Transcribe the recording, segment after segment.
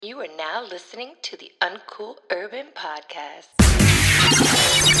are now listening to the Uncool Urban Podcast.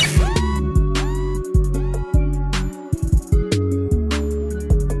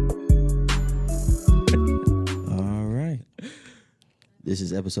 All right. This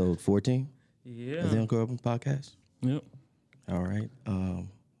is episode 14 Yeah. of the Uncool Urban Podcast. Yep. All right. I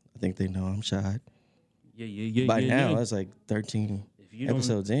think they know I'm Shad. Yeah. By now, that's like 13 If you don't-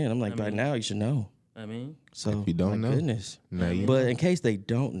 episodes in. I'm like, by now you should know. I mean, So, If you don't my know, goodness. now you But in case they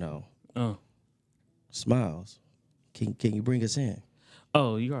don't know, oh, Smiles, can you bring us in?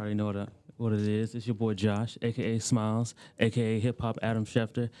 you already know what it is. It's your boy Josh, aka Smiles, aka Hip Hop Adam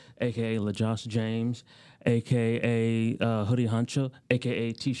Schefter, aka LaJosh James, aka Hoodie Huncho,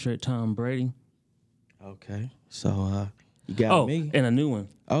 aka T-shirt Tom Brady. Okay. So, you got me. And a new one,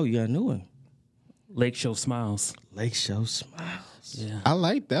 Oh, you got a new one. Lake Show Smiles. Lake Show Smiles. Yeah. I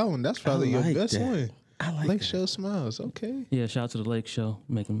like that one. That's probably like your best that. one. I like Lake that. Show Smiles. Okay. Yeah, shout out to the Lake Show,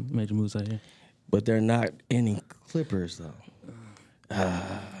 making major moves out here. But they're not any Clippers, though.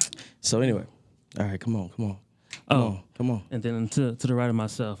 So, anyway. All right, come on. Come on. And then to the right of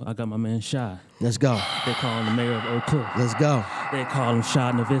myself, I got my man Shy. Let's go. They call him the mayor of Oak Cliff. Let's go. They call him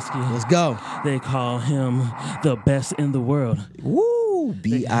Shad Nowitzki. Let's go. They call him the best in the world. Woo!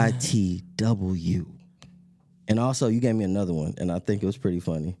 BITW. And also, you gave me another one, and I think it was pretty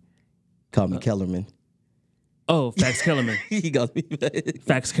funny. Call me Kellerman. Oh, Fax Kellerman. He got me.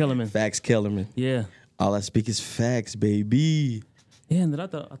 Fax Kellerman. Facts Kellerman. Yeah. All I speak is facts, baby. Yeah, and then I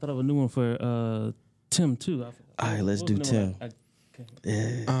thought of a new one for Tim too. All right, let's What do was the new Tim. one?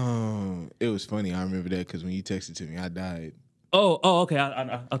 Yeah. It was funny. I remember that because when you texted to me, I died. Okay.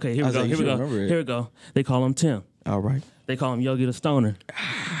 Okay, here I we was go. like, you Here we should go. remember it. Here we go. They call him Tim. All right. They call him Yogi the Stoner.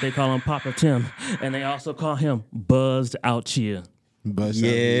 They call him Papa Tim, and they also call him Buzzed Out Chia. But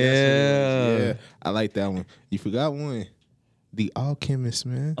Yeah. I like that one. You forgot one. The Alchemist,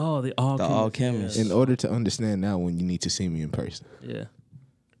 man. Oh, the Alchemist. Alchemist. In order to understand that one, you need to see me in person. Yeah.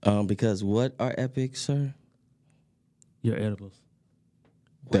 Because what are epics, sir? Your edibles.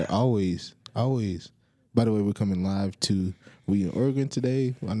 That always. By the way, we're coming live to we in Oregon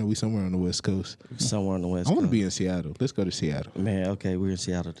today. I know we somewhere on the West Coast. Somewhere on the West I want to Coast. be in Seattle. Let's go to Seattle. Man, okay, we're in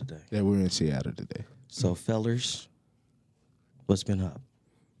Seattle today. Yeah, we're in Seattle today. So, fellers, what's been up?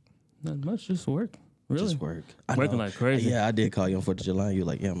 Not much, just work. Really? Just work. I Working know. like crazy. Yeah, I did call you on 4th of July. You're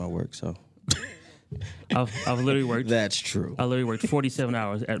like, yeah, my work. So, I've literally worked. that's true. I literally worked 47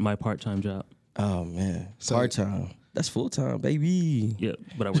 hours at my part-time job. Oh, man. So- Part-time. That's full-time, baby. Yeah,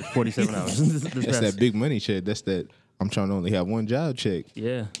 but I worked 47 hours. this That's past- that big money check. That's that I'm trying to only have one job check.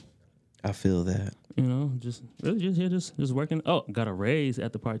 Yeah. I feel that. You know, just working. Oh, got a raise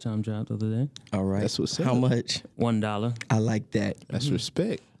at the part-time job the other day. All right. That's what's How up. much? $1. I like that. That's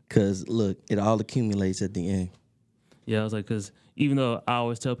respect. Because, look, it all accumulates at the end. Yeah, I was like, because even though I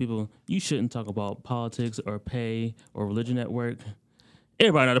always tell people you shouldn't talk about politics or pay or religion at work,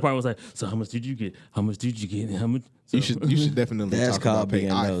 everybody in the department was like, so how much did you get? How much did you get? How much? So, You should definitely That's talk about called pay.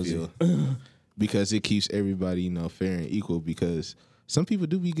 being I nosy. feel because it keeps everybody fair and equal. Because some people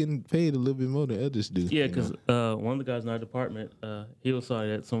do be getting paid a little bit more than others do. Yeah, you because know? one of the guys in our department, he was sorry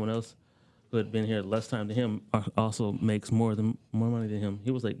that someone else who had been here less time than him also makes more money than him.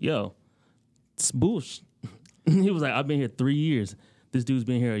 He was like, yo, it's bullshit. He was like, I've been here 3 years. This dude's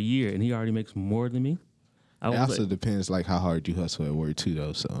been here a year, and he already makes more than me. I It was also like, depends how hard you hustle at work too,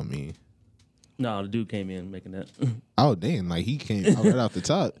 though. So I mean, no, the dude came in making that. oh damn, he came out right off the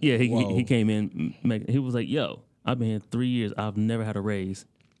top. Yeah, he Whoa. came in making. He was like, yo, I've been here 3 years. I've never had a raise.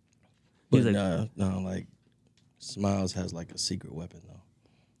 But He's like, no, like, Smiles has, like, a secret weapon, though.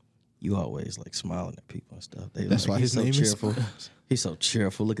 You always, like, smiling at people and stuff. That's why he's his name is cheerful. He's so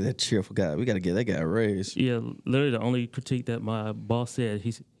cheerful. Look at that cheerful guy. We got to get that guy a raise. Yeah, literally the only critique that my boss said,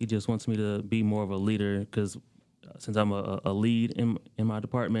 he just wants me to be more of a leader because since I'm a lead in my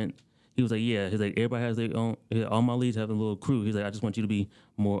department, he was like, yeah, he's like, everybody has their own, all my leads have a little crew. He's like, I just want you to be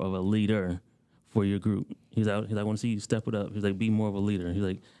more of a leader for your group. He's like, I want to see you step it up. He's like, be more of a leader. He's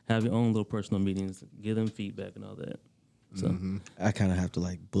like, have your own little personal meetings, give them feedback and all that. So I kind of have to,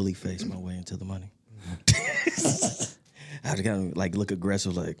 like, bully face my way into the money. I have to kind of, like, look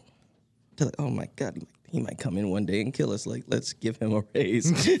aggressive, like, they're like, oh, my God, he might come in one day and kill us. Like, let's give him a raise.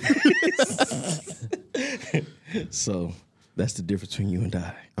 So that's the difference between you and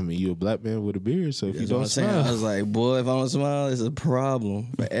I. I mean, you a black man with a beard, so if you That's what don't I'm saying. smile, I was like, boy, if I don't smile, it's a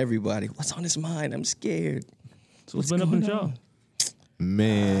problem for everybody. What's on his mind? I'm scared. So what's been up with y'all?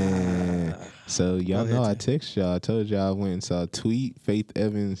 man. So y'all Go know ahead, I text y'all. I told y'all I went and saw Tweet, Faith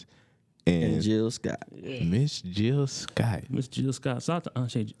Evans, And and Jill Scott. Miss Jill Scott. Miss Jill Scott. Shout out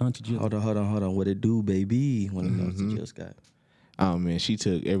to Auntie Jill. Hold on. What it do, baby? When it comes to Jill Scott. Oh man, she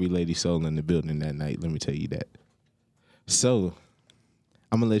took every lady soul in the building that night. Let me tell you that. So,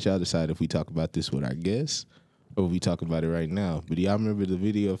 I'm gonna let y'all decide if we talk about this with our guests or if we talk about it right now. But do y'all remember the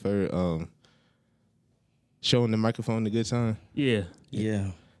video of her showing the microphone a good time? Yeah.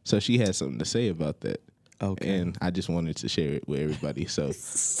 Yeah. So she had something to say about that. Okay. And I just wanted to share it with everybody. So,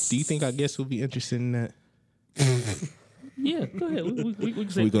 do you think our guests will be interested in that? Yeah, go ahead. We can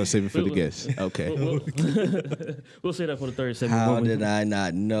say We're going to save it for the guests. Okay. We'll say that for the third segment. How when we- did I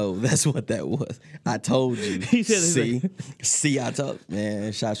not know? That's what that was. I told you. He said it. See, I told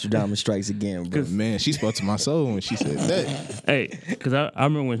man. Shots you diamond strikes again, bro. Man, she spoke to my soul when she said that. Hey, because I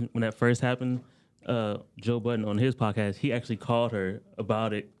remember when that first happened, Joe Budden on his podcast, he actually called her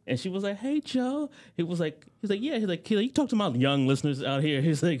about it, and she was like, "Hey, Joe." He's like, "Yeah." He's like, "You talk to my young listeners out here."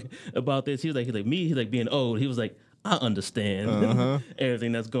 He's like, about this. He's like, me. He's like being old. He was like, "I understand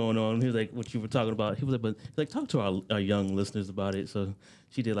everything that's going on." He was like, "What you were talking about." He was like, "But he's like, talk to our young listeners about it." So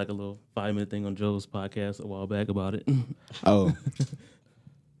she did like a little 5-minute thing on Joe's podcast a while back about it. Oh.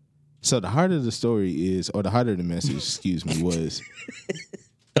 So the heart of the story is, or the heart of the message, excuse me, was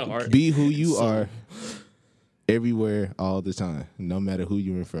be who you are everywhere, all the time, no matter who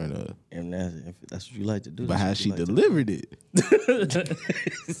you're in front of. And if that's what you like to do. But that's how what she you like to do. delivered it.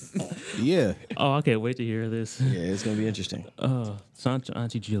 Yeah. Oh, I can't wait to hear this. Yeah, it's gonna be interesting. Sancho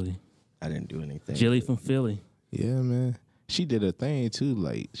Auntie Jilly. I didn't do anything. Jilly from Philly. Yeah, man. She did her thing too.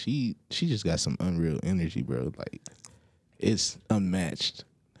 Like she just got some unreal energy, bro. Like it's unmatched.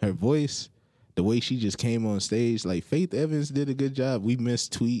 Her voice, the way she just came on stage, like Faith Evans did a good job. We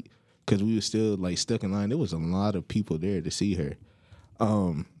missed Tweet because we were still like stuck in line. There was a lot of people there to see her.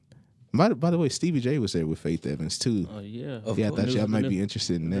 By the way, Stevie J was there with Faith Evans too. Oh yeah. Yeah, I thought The y'all new- might the be new-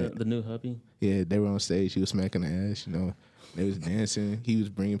 interested in that. The new hubby. Yeah, they were on stage. He was smacking the ass, you know. They was dancing. He was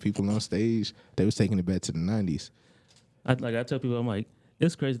bringing people on stage. They was taking it back to the 90s. I tell people, I'm like,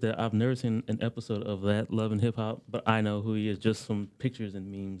 it's crazy that I've never seen an episode of that Love and Hip Hop, but I know who he is just from pictures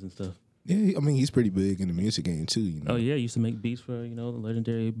and memes and stuff. Yeah, I mean, he's pretty big in the music game too, you know. Oh yeah, he used to make beats for the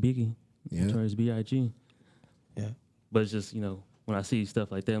legendary Biggie, Yeah. Notorious B.I.G. Yeah. But it's just when I see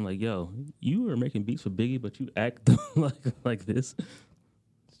stuff like that, I'm like, yo, you were making beats for Biggie, but you act like this.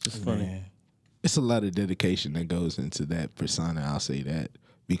 It's just funny. Man. It's a lot of dedication that goes into that persona, I'll say that.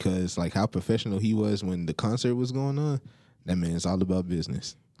 Because like how professional he was when the concert was going on, that man's all about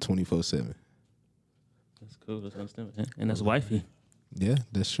business 24/7. That's cool. That's understandable. And that's wifey. Yeah,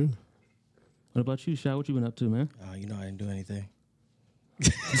 that's true. What about you, Shy? What you been up to, man? I didn't do anything.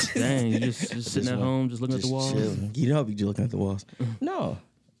 Dang, you just sitting at home, just looking at the walls. Chilling. I'll be looking at the walls. No.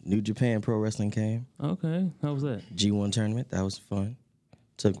 New Japan Pro Wrestling came. Okay, how was that? G1 tournament. That was fun.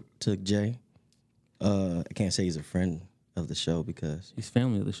 Took Jay. I can't say he's a friend of the show because He's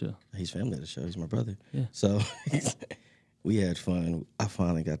family of the show. he's family of the show. He's my brother. Yeah. So we had fun. I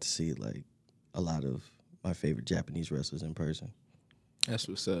finally got to see like a lot of my favorite Japanese wrestlers in person. That's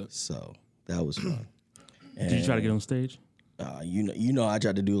what's up. So that was fun. Did you try to get on stage? You know, I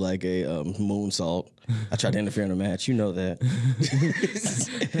tried to do like a moonsault. I tried to interfere in a match. You know that.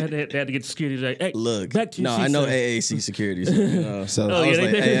 They had to get security. Like, hey, Look, back to your no, seat, I know sir. AAC security. So, you know, So- I Oh, was yeah,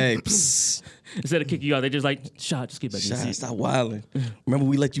 like, they- hey, psst, Instead of kicking you out, they just like, shot, just get back in your Shot, seat. stop wilding. Remember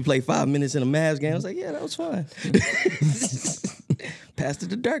we let you play 5 minutes in a Mavs game? I was like, yeah, that was fun. Passed it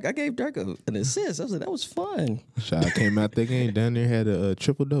to Dirk. I gave Dirk an assist. I was like, that was fun. Shaw came out that game down there, had a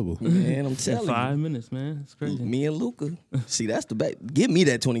triple-double. Man, I'm In telling 5 minutes, man. It's you. crazy. Me and Luca. See, that's the back. Give me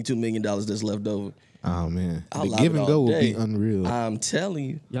that $22 million that's left over. Oh, man. I'll The lob give it and all go will day. be unreal. I'm telling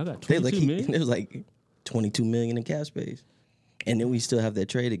you. Y'all got They 22 million? It was like 22 million in cap space. And then we still have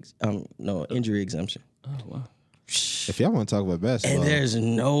that injury exemption. Oh, wow. If y'all want to talk about basketball, And there's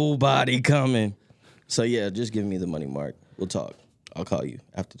nobody coming. So yeah, just give me the money, Mark. We'll talk. I'll call you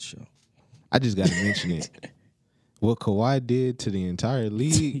after the show. I just got to mention it. What Kawhi did to the entire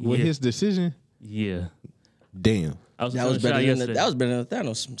league with Yeah. his decision, Yeah. damn. I was That was telling Shy better than yesterday. that was better than the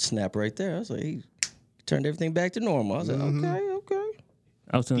Thanos snap right there. I was like, he turned everything back to normal. I was like, okay.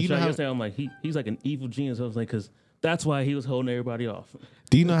 I was telling You Shy know how- yesterday, I'm like, he's like an evil genius. I was like, because that's why he was holding everybody off.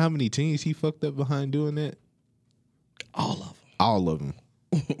 Do you know how many teams he fucked up behind doing that? All of them. All of them.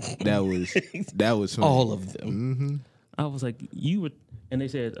 that was funny. All of them. I was like, you would, and they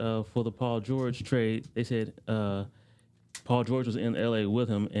said for the Paul George trade, they said Paul George was in LA with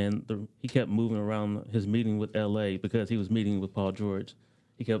him, and he kept moving around his meeting with LA because he was meeting with Paul George.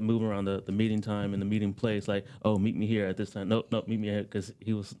 He kept moving around the meeting time and the meeting place, like, oh, meet me here at this time. Nope, meet me here, because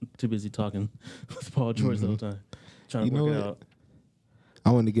he was too busy talking with Paul George the whole time, trying You to know work it what? out.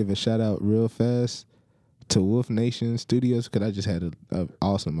 I want to give a shout out real fast to Wolf Nation Studios because I just had an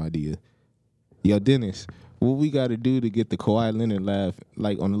awesome idea. Yo, Dennis, what we got to do to get the Kawhi Leonard laugh,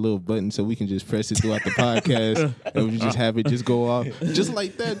 like on a little button, so we can just press it throughout the podcast and we just have it just go off, just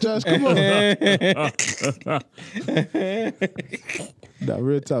like that, Josh. Come on. Nah,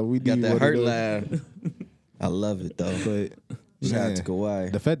 real talk. We Got need that one hurt of those. laugh. I love it though. But Shout out man, to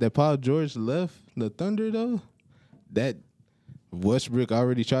Kawhi. the fact that Paul George left the Thunder though, that Westbrook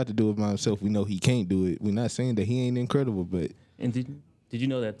already tried to do it by himself. We know he can't do it. We're not saying that he ain't incredible, but And did you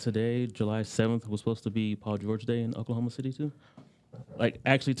know that today, July 7th, was supposed to be Paul George Day in Oklahoma City too? Like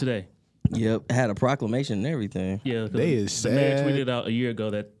actually today. Yep, had a proclamation and everything. Yeah, 'cause They is the mayor sad. tweeted out a year ago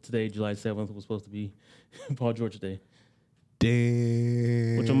that today, July 7th, was supposed to be Paul George Day.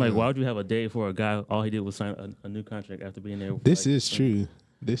 damn. Which I'm like, why would you have a day for a guy? All he did was sign a new contract after being there. This is true.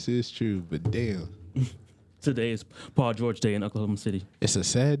 This is true, but damn. Today is Paul George Day in Oklahoma City. It's a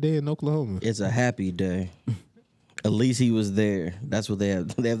sad day in Oklahoma. It's a happy day. At least he was there. That's what they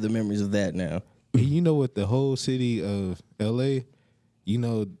have. They have the memories of that now. And you know what? The whole city of LA, you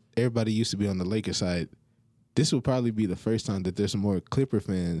know, everybody used to be on the Lakers side. This will probably be the first time that there's more Clipper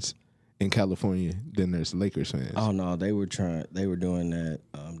fans in California than there's Lakers fans. Oh no, they were doing that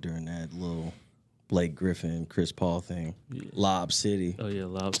during that little Blake Griffin, Chris Paul thing. Lob City. Oh yeah,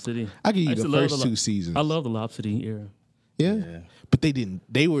 Lob City. I give you used the to love first 2 seasons. I love the Lob City era. Yeah. Yeah. But they didn't.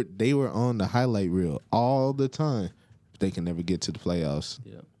 They were on the highlight reel all the time. But they can never get to the playoffs.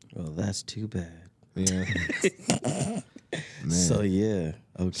 Yeah. Well, that's too bad. Yeah. Man. So yeah.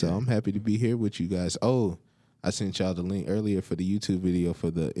 Okay. So I'm happy to be here with you guys. Oh, I sent y'all the link earlier for the YouTube video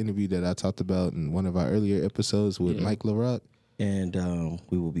for the interview that I talked about in one of our earlier episodes with Yeah. Mike LaRock. And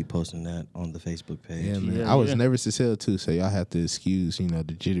we will be posting that on the Facebook page. Yeah, man. Yeah, I was yeah. nervous as hell too, so y'all have to excuse, the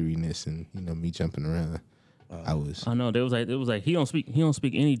jitteriness and me jumping around. I was. I know it was like he don't speak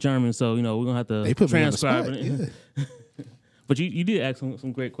any German, so we're gonna have to They put me on the transcribe spot. it. Yeah. But you did ask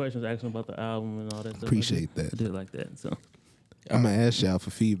some great questions, asking about the album and all that stuff. Appreciate that. I did like that. So I'm gonna ask y'all for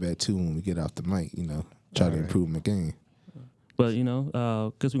feedback too when we get off the mic. Try to improve my game. but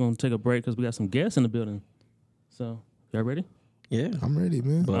because we're gonna take a break because we got some guests in the building. So y'all ready? Yeah. I'm ready,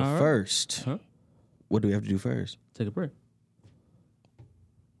 man. But All right. first, Huh? what do we have to do first? Take a break.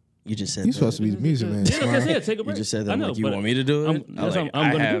 You just said You that. supposed to be the music man. Yeah, like I Smile. said, take a You break. just said I that. know, Like, you but want me to do it? I'm like, gonna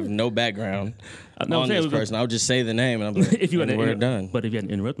I do have it. no background No, I'm on saying this we're gonna- person. I'll just say the name, and I'm like, if you and had we're done. But if you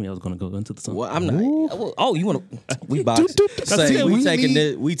hadn't interrupted me, I was gonna go into the song. Well, I'm not. Well, oh, you want to? We box. Say Say we we taking need-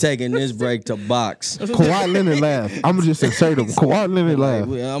 this. We taking this break to box. Kawhi Leonard laugh. I'm gonna just insert him. Kawhi Leonard laugh.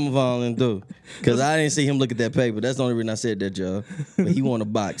 I'm following through because I didn't see him look at that paper. That's the only reason I said that, y'all. But he want to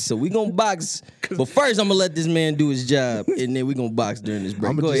box, so we gonna box. But first, I'm gonna let this man do his job, and then we gonna box during this break.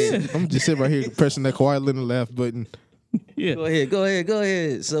 I'm Go gonna ahead. just sit right here pressing that Kawhi Leonard laugh button. Yeah. Go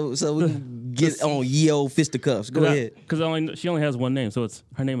ahead. So we can get on ye old fisticuffs. Go ahead. Because she only has one name, so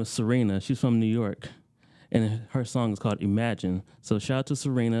her name is Serena. She's from New York, and her song is called Imagine. So shout out to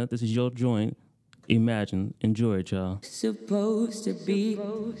Serena. This is your joint. Imagine. Enjoy it, y'all. Supposed to be.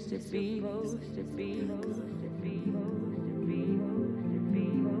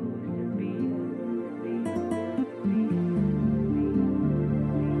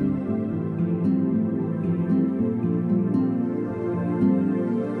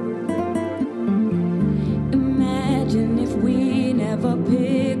 Imagine if we never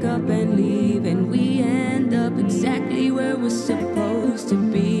pick up and leave, and we end up exactly where we're supposed to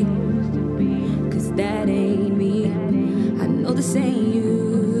be. 'Cause that ain't me. I know this ain't you.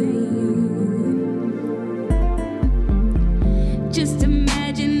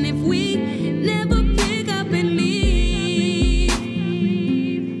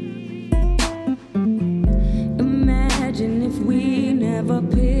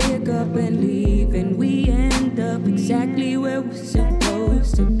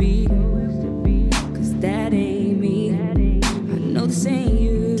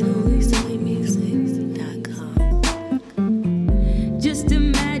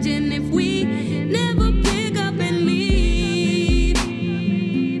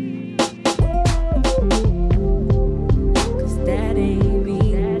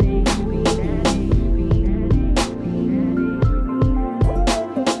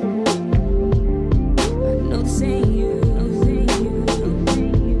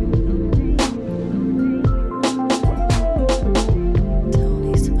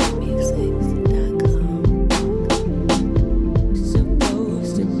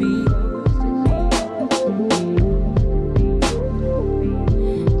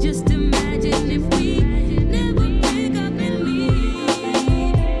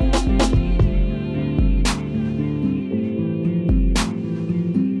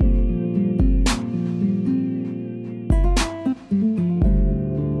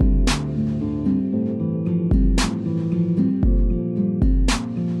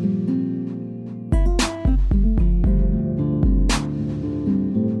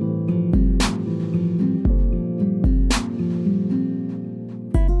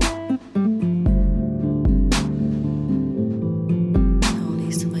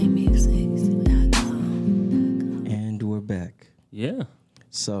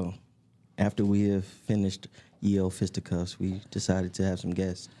 So, after we have finished Yale Fisticuffs, we decided to have some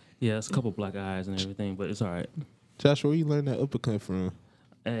guests. Yeah, it's a couple black eyes and everything, but it's all right. Josh, where you learn that uppercut from?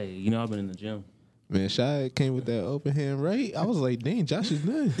 Hey, I've been in the gym. Man, Shy came with that open hand right. I was like, dang, Josh is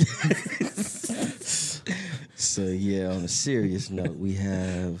nice. So, yeah, on a serious note, we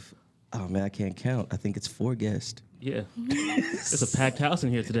have, oh man, I can't count. I think it's 4 guests. Yeah. It's a packed house in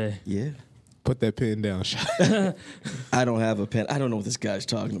here today. Yeah. Put that pen down, Shy. I don't have a pen. I don't know what this guy's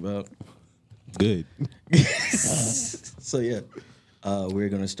talking about. Good. So, yeah, we're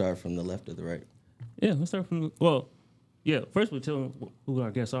going to start from the left or the right. Yeah, let's start from, first we'll tell them who our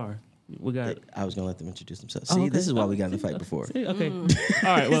guests are. We got. I was going to let them introduce themselves. Oh, See, okay. this is why we got in a fight before. See, okay. All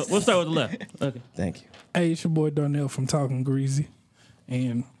right, well, we'll start with the left. Okay. Thank you. Hey, it's your boy Darnell from Talking Greasy,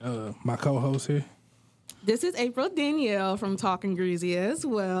 and my co-host here. This is April Danielle from Talking Greasy as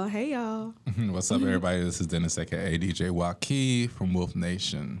well. Hey, y'all. What's up, everybody? This is Dennis, aka DJ Waukee from Wolf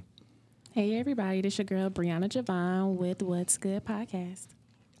Nation. Hey everybody, this your girl Brianna Javon with What's Good Podcast.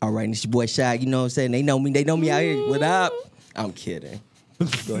 All right, it's your boy Shy. You know what I'm saying? They know me out here. What up? I'm kidding.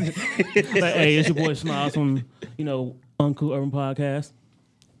 Go ahead. Hey, it's your boy Smiles from, Uncool Urban Podcast.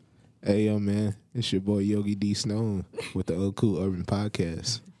 Hey, yo, man. It's your boy Yogi D. Stone with the Old Cool Urban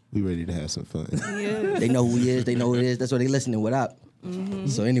Podcast. We ready to have some fun. Yeah. They know who he is. They know who it is. That's why they listening. What up?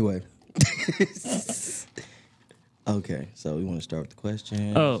 So anyway. Okay, so we want to start with the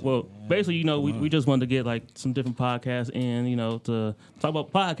question. Oh, well, basically, we just wanted to get like some different podcasts in, to talk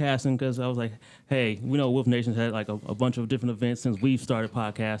about podcasting because I was like, hey, we know Wolf Nation's had like a bunch of different events since we've started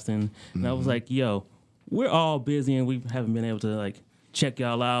podcasting. And I was like, yo, we're all busy and we haven't been able to like check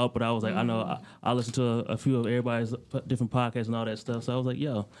y'all out. But I was like, I know I listen to a few of everybody's different podcasts and all that stuff. So I was like,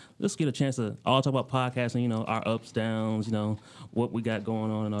 yo, let's get a chance to all talk about podcasting, our ups, downs, what we got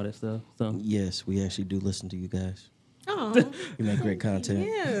going on and all that stuff. So Yes, we actually do listen to you guys. Oh, You make great content.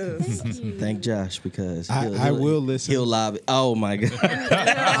 yes. Thank Josh because I will listen. He'll live it. Oh my God.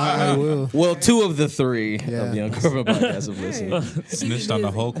 I will. Well, 2 of the 3 Yeah. of the Uncovered podcast have listened. Snitched on the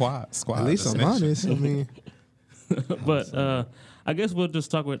whole squad. At least I'm Snitched. honest. I mean, but I guess we'll just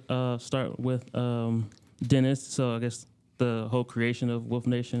start with Dennis. So I guess the whole creation of Wolf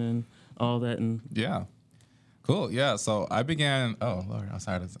Nation and all that and Yeah. Cool. Yeah. So I began. Oh Lord, I'm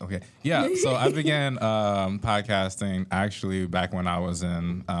sorry. Okay. Yeah. So I began podcasting actually back when I was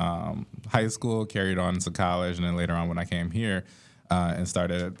in high school, carried on to college, and then later on when I came here and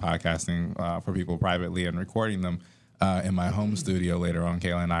started podcasting for people privately and recording them in my home studio. Later on,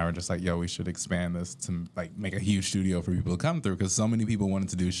 Kayla and I were just like, "Yo, we should expand this to like make a huge studio for people to come through," because so many people wanted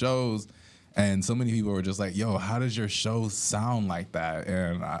to do shows. And so many people were just like, yo, how does your show sound like that?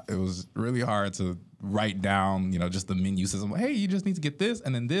 And it was really hard to write down, just the menu system. Hey, you just need to get this,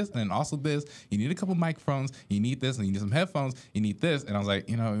 and then also this. You need a couple microphones. You need this, and you need some headphones. You need this. And I was like,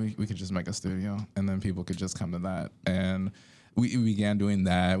 we could just make a studio, and then people could just come to that. And we began doing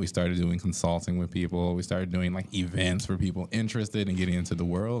that. We started doing consulting with people. We started doing like events for people interested in getting into the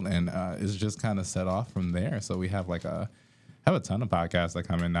world. And it's just kind of set off from there. So we have like a ton of podcasts that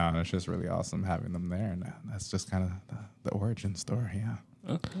come in now, and it's just really awesome having them there. And that's just kind of the origin story, yeah.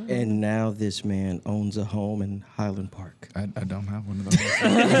 okay. And now this man owns a home in Highland Park. I don't have one of those.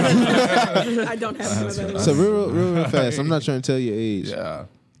 I don't have one of those. so real fast. I'm not trying to tell your age. Yeah.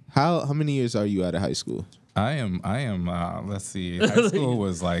 How many years are you out of high school? I am, let's see, high school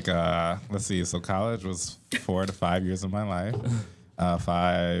was like, so college was 4 to 5 years of my life.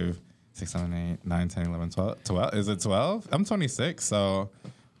 5, 6, 7, 8, 9, 10, 11, 12. Is it 12? I'm 26, so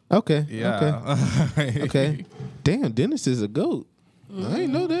Okay. yeah. Okay. Damn, Dennis is a goat. I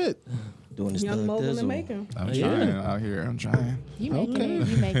didn't know that. Doing his Young thug mobile and thizzle. making. I'm trying out here. I'm trying. You making Okay. it?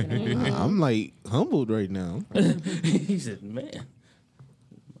 You making it? I'm like humbled right now. He said, man,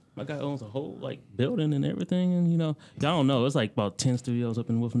 my guy owns a whole like building and everything, and y'all don't know. It's like about 10 studios up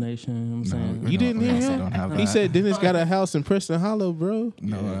in Wolf Nation. You know what I'm saying? we You don't- didn't we hear also him? don't have He that. said Dennis got a house in Preston Hollow, bro.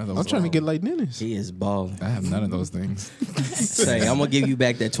 No, I'm trying to get like Dennis. He is balling. I have none of those things. Say, I'm gonna give you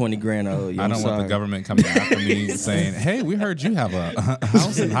back that 20 grand I owe you. I I'm don't want sorry. the government coming after me saying, "Hey, we heard you have a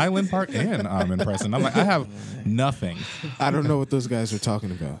house in Highland Park and in Preston." I'm like, I have nothing. I don't know what those guys are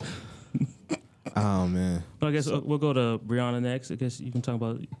talking about. Oh man. But I guess we'll go to Brianna next. I guess you can talk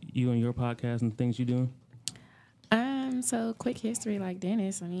about you and your podcast and things you do. So quick history like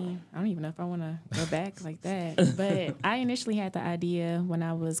Dennis. I mean, I don't even know if I want to go back like that. But I initially had the idea when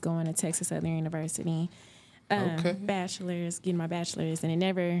I was going to Texas Southern University, Okay. getting my bachelor's, and it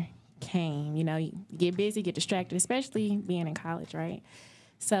never came. You get busy, get distracted, especially being in college, right?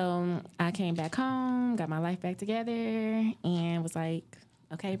 So I came back home, got my life back together, and was like,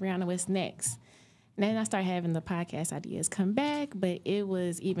 okay, Brianna, what's next? And then I started having the podcast ideas come back, but it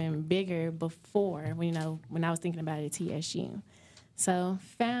was even bigger before, when I was thinking about it at TSU. So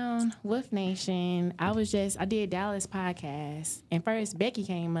found Wolf Nation. I did Dallas podcast, and first Becky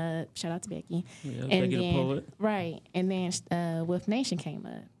came up. Shout out to Becky. Yeah, and Becky then, the poet. Right, and then Wolf Nation came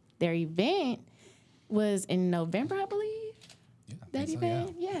up. Their event was in November, I believe. Yeah, I That think so,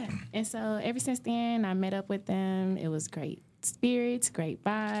 event, yeah. And so ever since then, I met up with them. It was great spirits, great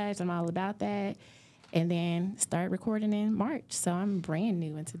vibes. I'm all about that. And then started recording in March. So I'm brand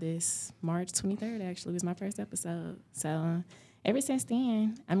new into this. March 23rd actually was my first episode. So ever since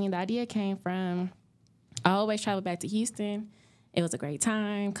then, the idea came from, I always travel back to Houston. It was a great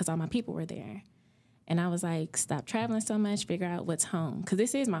time because all my people were there. And I was like, stop traveling so much, figure out what's home. Because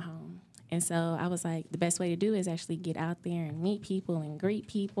this is my home. And so I was like, the best way to do is actually get out there and meet people and greet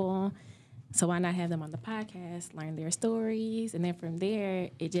people. So why not have them on the podcast, learn their stories? And then from there,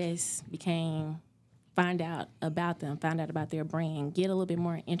 it just became find out about them, find out about their brand, get a little bit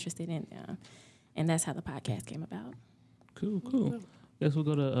more interested in them. And that's how the podcast came about. Cool. Guess we'll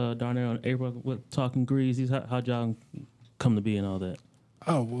go to Darnell and April with Talking Greasy. How'd y'all come to be and all that?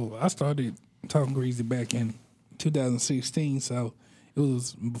 Oh, well, I started Talking Greasy back in 2016, so it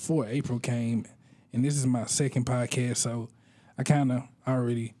was before April came, and this is my second podcast, so I kind of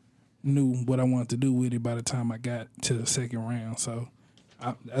already knew what I wanted to do with it by the time I got to the second round, so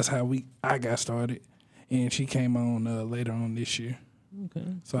that's how I got started, and she came on later on this year. Okay.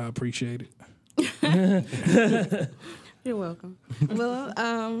 So I appreciate it. You're welcome. Well,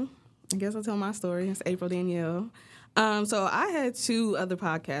 I guess I'll tell my story. It's April Danielle. So I had 2 other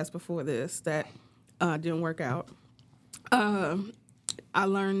podcasts before this that didn't work out. I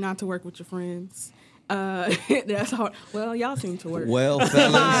learned not to work with your friends. That's hard. Well, y'all seem to work. Well,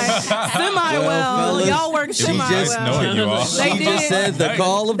 fellas. Semi-well. Y'all work She semi-well. just knowing you all. She just said the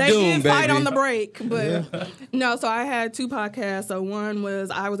call of They doom, did fight baby. on the break, but no. So I had 2 podcasts. So one was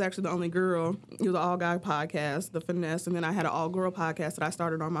I was actually the only girl. It was an all-guy podcast, The Finesse, and then I had an all-girl podcast that I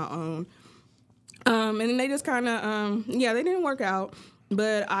started on my own. And then they just kind of, they didn't work out,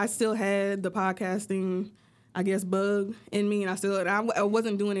 but I still had the podcasting, I guess, bug in me, and I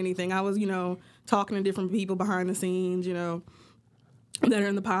wasn't doing anything. I was, talking to different people behind the scenes, that are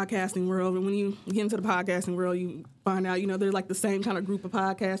in the podcasting world. And when you get into the podcasting world, you find out, they're like the same kind of group of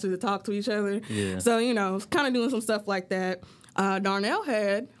podcasters that talk to each other. Yeah. So, kind of doing some stuff like that. Darnell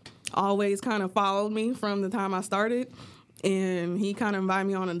had always kind of followed me from the time I started. And he kind of invited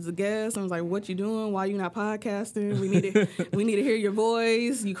me on as a guest. I was like, "What you doing? Why you not podcasting? We need to hear your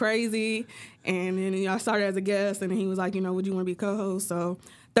voice. You crazy?" And then I started as a guest, and then he was like, "Would you want to be co-host?" So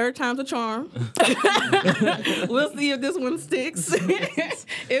 3rd time's a charm. We'll see if this one sticks.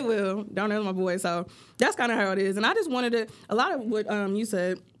 It will. Darnell's my boy, so that's kind of how it is. And I just wanted to. A lot of what you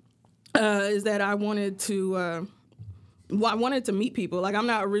said is that I wanted to. I wanted to meet people. Like, I'm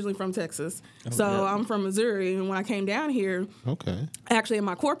not originally from Texas. So I'm from Missouri. And when I came down here, actually in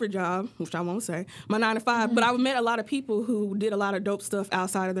my corporate job, which I won't say, my 9 to 5, but I met a lot of people who did a lot of dope stuff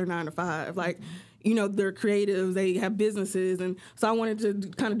outside of their 9 to 5. Like, they're creatives, they have businesses. And so I wanted to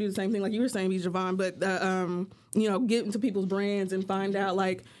kind of do the same thing like you were saying, Javon, but, get into people's brands and find out,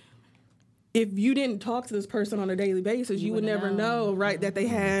 like, if you didn't talk to this person on a daily basis, you would never know, right, that they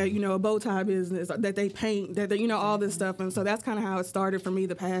had, a bow tie business, that they paint, that they, all this stuff. And so that's kind of how it started for me,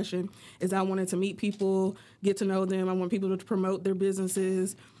 the passion, is I wanted to meet people, get to know them. I want people to promote their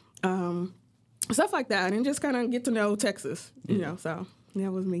businesses, stuff like that, and just kind of get to know Texas, So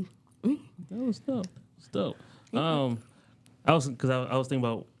that was me. That was dope. I was thinking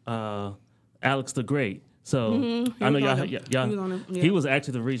about Alex the Great. So I know y'all. He was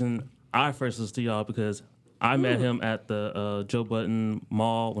actually the reason I first listened to y'all because I met him at the Joe Budden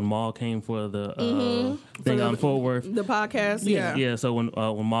Mall when Mall came for the thing on Fort Worth. The podcast, yeah. Yeah, so when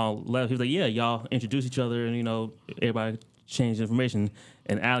Mall left, he was like, yeah, y'all introduced each other and, everybody changed information.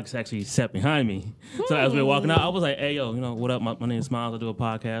 And Alex actually sat behind me. So as we were walking out, I was like, hey, yo, what up? My name is Smiles. I do a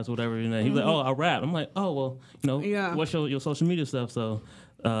podcast, whatever. He was like, oh, I rap. I'm like, oh, well, what's your social media stuff? So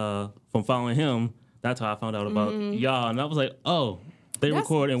from following him, that's how I found out about y'all. And I was like, oh, they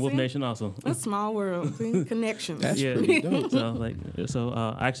record in Wolf Nation also. That's a small world. See? Connections. That's pretty dope. So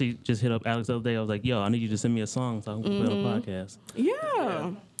I actually just hit up Alex the other day. I was like, yo, I need you to send me a song so I can put it on a podcast.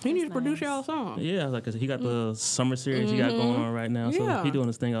 Yeah. He needs to produce y'all a song. Yeah, like he got the summer series he got going on right now. So he doing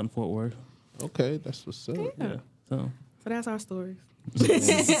this thing out in Fort Worth. Okay, that's what's up. Yeah. So that's our stories.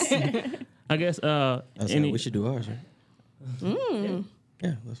 I guess we should do ours, right?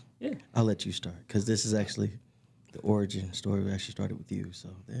 Yeah. I'll let you start because this is actually the origin story. We actually started with you, so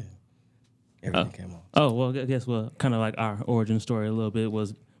everything came on. Oh well, I guess kind of like our origin story a little bit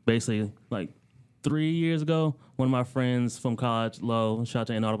was basically like 3 years ago. One of my friends from college, Lo, shout out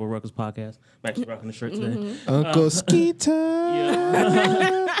to Inaudible Ruckus podcast. I'm actually rocking the shirt today. Uncle Skeeter.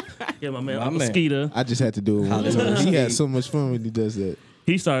 Yeah, my man, My Uncle man. Skeeter. I just had to do it one time. He had so much fun when he does that.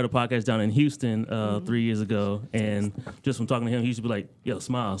 He started a podcast down in Houston 3 years ago, and just from talking to him, he used to be like, "Yo,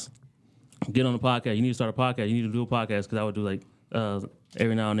 Smiles, get on the podcast. You need to start a podcast. You need to do a podcast." Because I would do like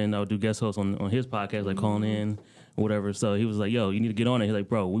every now and then I would do guest hosts on his podcast, like calling in or whatever. So he was like, "Yo, you need to get on it." He's like,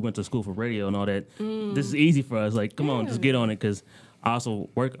 "Bro, we went to school for radio and all that. This is easy for us. Like, come on, just get on it." Because I also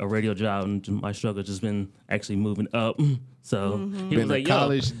work a radio job, and my struggle just been actually moving up. So he was Been like, a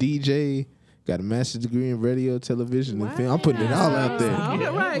college DJ, got a master's degree in radio, television, and film. I'm putting it all out there. All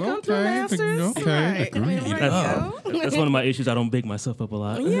right, come through, Okay, masters. okay, Right. I mean, agreed. radio. That's one of my issues. I don't big myself up a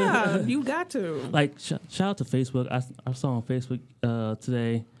lot. Yeah, you got to. Like shout out to Facebook. I saw on Facebook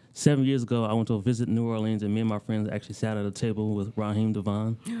today. 7 years ago, I went to a visit in New Orleans, and me and my friends actually sat at a table with Raheem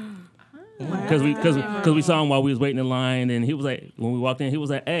Devon. Because we saw him while we was waiting in line, and he was like, when we walked in, he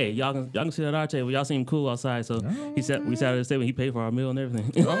was like, "Hey, y'all can sit at our table. Y'all seem cool outside." So we sat at his table. He paid for our meal and everything.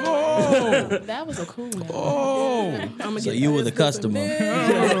 That was a cool one. So you were the customer.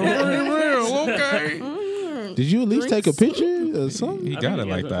 Did you at least take a picture or something? He got it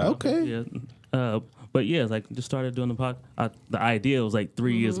like that. Okay. Yeah. But yeah, it's like just started doing the podcast. The idea was like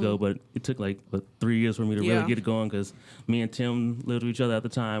 3 years ago, but it took like 3 years for me to Yeah. really get it going because me and Tim lived with each other at the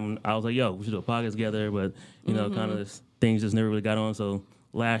time. And I was like, "Yo, we should do a podcast together," but you know, kind of things just never really got on. So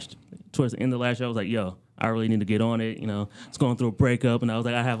towards the end of last year, I was like, "Yo, I really need to get on it." You know, it's going through a breakup, and I was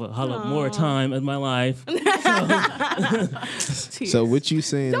like, I have a lot more time in my life. So what you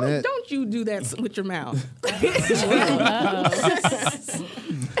saying that? Don't you do that with your mouth.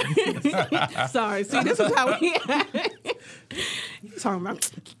 Sorry. See, this is how we talking about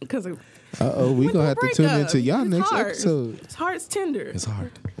because of We gonna have to tune breakup. into y'all It's next hard. episode. His heart's tender. It's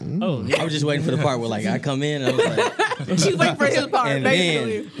hard. Oh, I was just waiting for the part where like I come in and I was like, He's waiting for his part, and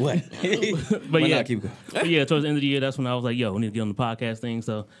basically. then what? But yeah, nah, keep going. but yeah, towards the end of the year, that's when I was like, "Yo, we need to get on the podcast thing."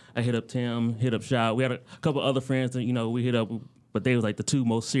 So I hit up Tim, hit up Shao. We had a couple other friends that we hit up, but they was like the two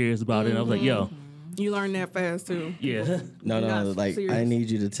most serious about it. And I was like, "Yo, You learn that fast too. yeah." No, Not like serious. I need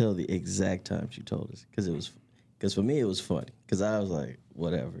you to tell the exact times you told us because for me it was funny because I was like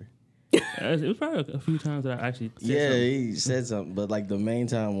whatever. It was probably a few times that I actually said Yeah, something. he said something, but like the main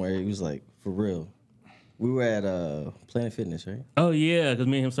time where he was like for real. We were at Planet Fitness, right? Oh yeah, because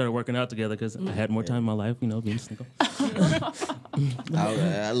me and him started working out together because I had more time in my life, being single. I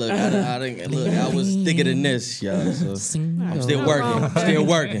was thicker than this, y'all. So I'm still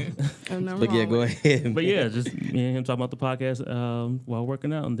working. But yeah, go ahead. But yeah, just me and him talking about the podcast while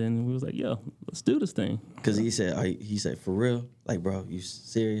working out, and then we was like, "Yo, let's do this thing." Because he said, for real? Like, bro, you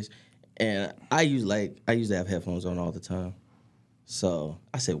serious? And I usually have headphones on all the time. So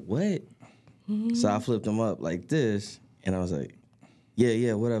I said, what? So I flipped them up like this, and I was like,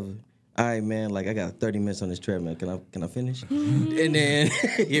 yeah, whatever. All right, man, like I got 30 minutes on this treadmill. Can I finish? And then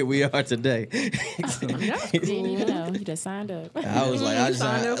here we are today. Didn't even know. You just signed up. I was like,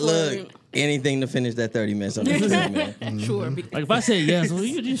 Signed up for look, it. anything to finish that 30 minutes on this treadmill. Sure. Like if I say yes, will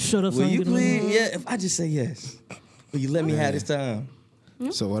you just shut up? Will so I you can get along? please? Yeah, if I just say yes, will you let me have this time?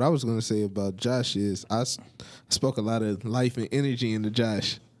 So what I was gonna say about Josh is I spoke a lot of life and energy into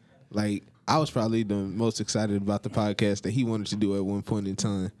Josh. Like I was probably the most excited about the podcast that he wanted to do at one point in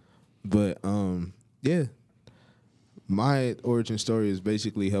time. But yeah, my origin story is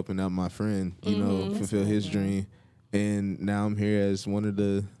basically helping out my friend, fulfill his dream. And now I'm here as one of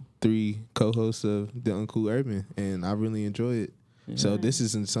the 3 co-hosts of the Uncool Urban, and I really enjoy it. So this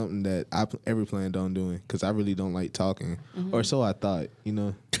isn't something that I ever planned on doing because I really don't like talking, or so I thought.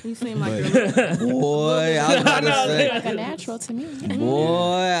 You seem like Boy, I was about to say, Like a natural to me.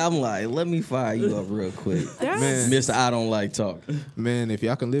 boy, I'm like, let me fire you up real quick. Man. Mr. I don't like talking. Man, if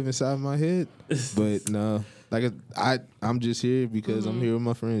y'all can live inside my head, but no, like I'm just here because I'm here with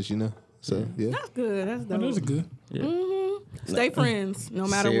my friends, So yeah. That's good. That's dope. Those are good. Stay friends, no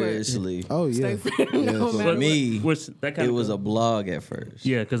matter Seriously. Oh yeah. Stay friends, no for matter For me, Which that kind it of was a blog at first.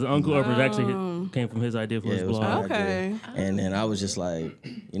 yeah, because Uncle Urban actually came from his idea for Yeah, his it was blog. my Okay. idea. And then I was just like,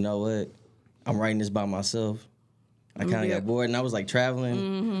 you know what? I'm writing this by myself. I kind of Yeah. got bored, and I was like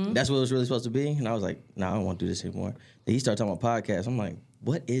traveling. That's what it was really supposed to be. And I was like, no, I don't want to do this anymore. Then he started talking about podcasts. I'm like,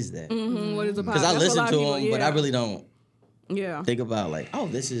 what is that? what. What is a podcast? Because I That's listen what to a lot of them, people- but I really don't Yeah. think about like, oh,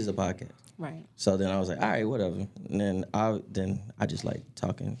 this is a podcast. Right. So then I was like, all right, whatever. And then I just like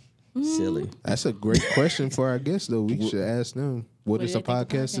talking silly. That's a great question for our guests, though. We should ask them what is do a they think of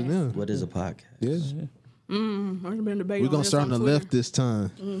podcast to them. What is a podcast? Yeah. I've been debating. We're on gonna this start on the Twitter. left this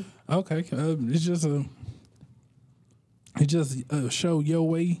time. Okay, it's just a show your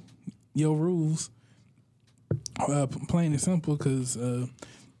way your rules. Plain and simple, because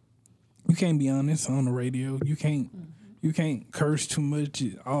you can't be honest on the radio. You can't curse too much.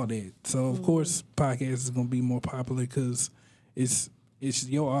 All that. So of course, podcast is gonna be more popular because it's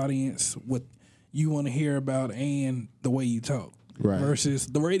your audience, what you want to hear about, and the way you talk. Right. Versus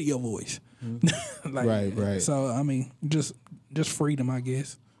the radio voice. Right. So I mean, just freedom, I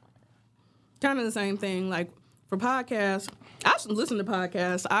guess. Kind of the same thing. Like for podcasts, I should listen to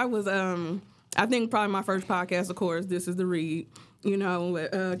podcasts. I was, I think probably my first podcast, of course, This Is the Read. You know,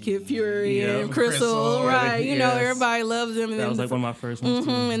 with Kid Fury and Crystal, right? You know, everybody loves them. And That was like one of my first ones.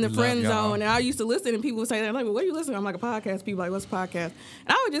 Too. in the friend y'all. zone. And I used to listen, and people would say, like, well, what are you listening to? I'm like, a podcast. People are like, what's a podcast? And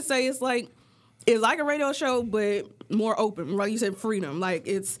I would just say it's like a radio show, but more open. Like you said, freedom. Like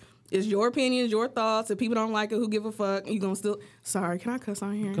it's your opinions, your thoughts. If people don't like it, who give a fuck? You gonna still? Sorry, can I cuss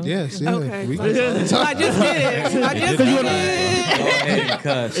on here? Yes, yeah. Okay. We I just did it. I just did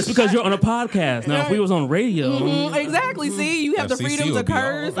it. It's because you're on a podcast. Now, if we was on radio, Exactly. See, you have the FCC freedom to would be all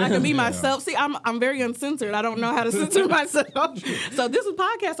curse. over I can be it. myself. See, I'm very uncensored. I don't know how to censor myself. So this is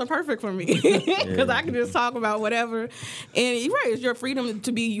podcasts are perfect for me because I can just talk about whatever. And you're right, it's your freedom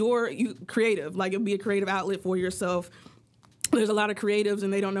to be you creative. Like it'll be a creative outlet for yourself. There's a lot of creatives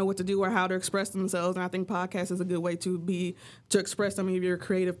and they don't know what to do or how to express themselves. And I think podcast is a good way to express some of your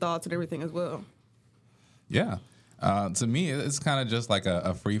creative thoughts and everything as well. Yeah. To me, it's kind of just like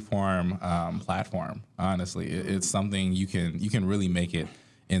a free form platform. Honestly, it's something you can really make it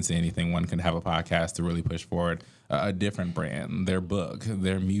into anything. One can have a podcast to really push forward a different brand, their book,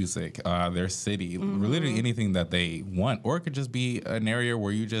 their music, their city, literally anything that they want. Or it could just be an area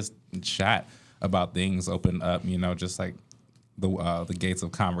where you just chat about things, open up, just like the gates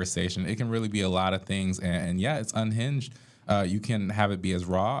of conversation. It can really be a lot of things, and yeah, it's unhinged. You can have it be as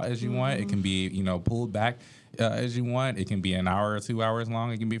raw as you want. It can be pulled back as you want. It can be an hour or 2 hours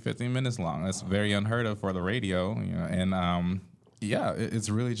long. It can be 15 minutes long. That's very unheard of for the radio. And yeah, it's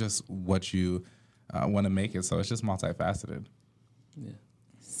really just what you want to make it. So it's just multifaceted.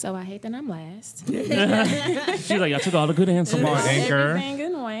 So I hate that I'm last. she's like, I took all the good answers. Come on, Anchor. Everything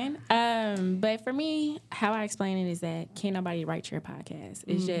good one. But for me, how I explain it is that can't nobody write your podcast.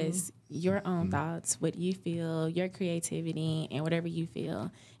 It's just your own thoughts, what you feel, your creativity, and whatever you feel.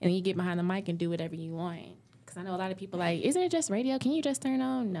 And then you get behind the mic and do whatever you want. Because I know a lot of people like, isn't it just radio? Can you just turn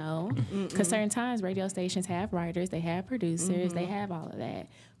on? No. Because certain times radio stations have writers, they have producers, they have all of that.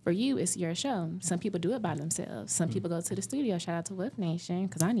 For you, it's your show. Some people do it by themselves. Some people go to the studio. Shout out to Wolf Nation,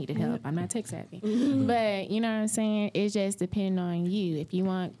 because I needed help. I'm not tech savvy. But you know what I'm saying? It's just depending on you. If you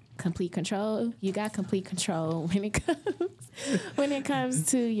want complete control, you got complete control when it comes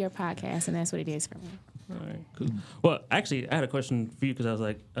to your podcast, and that's what it is for me. All right, cool. Well, actually, I had a question for you because I was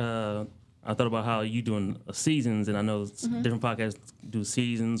like, I thought about how you doing seasons, and I know different podcasts do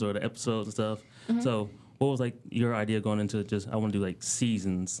seasons or the episodes and stuff. So what was like your idea going into just, I want to do like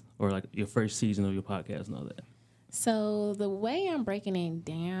seasons or like your first season of your podcast and all that? So the way I'm breaking it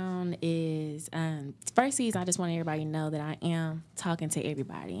down is first season, I just want everybody to know that I am talking to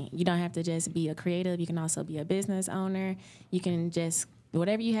everybody. You don't have to just be a creative. You can also be a business owner. You can just,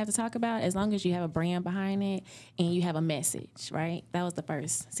 whatever you have to talk about, as long as you have a brand behind it and you have a message, right? That was the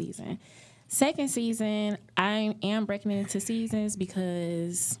first season. Second season, I am breaking it into seasons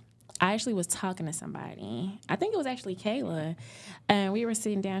because I actually was talking to somebody. I think it was actually Kayla. And we were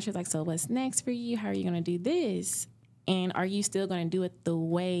sitting down. She was like, so what's next for you? How are you going to do this? And are you still going to do it the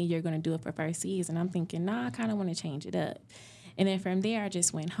way you're going to do it for first season? I'm thinking, I kind of want to change it up. And then from there, I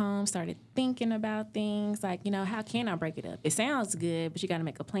just went home, started thinking about things like, how can I break it up? It sounds good, but you got to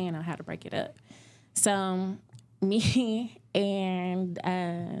make a plan on how to break it up. So me and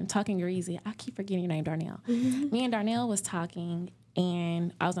Talking Greasy, I keep forgetting your name, Darnell. Me and Darnell was talking,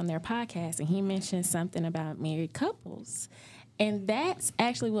 and I was on their podcast, and he mentioned something about married couples. And that's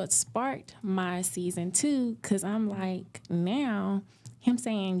actually what sparked my season 2, because I'm like, now, him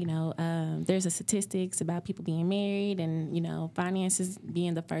saying, there's a statistics about people being married and, finances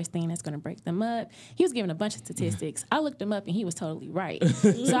being the first thing that's going to break them up. He was giving a bunch of statistics. I looked him up, and he was totally right.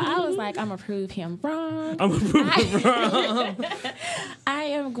 So I was like, I'm going to prove him wrong. I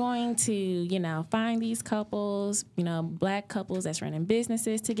am going to, find these couples, black couples that's running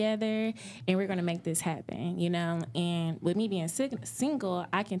businesses together, and we're going to make this happen, And with me being single,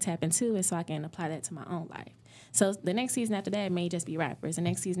 I can tap into it so I can apply that to my own life. So the next season after that may just be rappers. The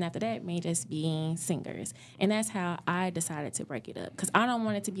next season after that may just be singers. And that's how I decided to break it up. Because I don't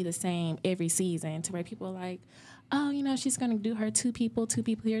want it to be the same every season to where people are like, oh, she's going to do her two people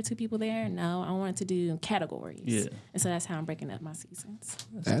here, two people there. No, I want it to do categories. Yeah. And so that's how I'm breaking up my seasons.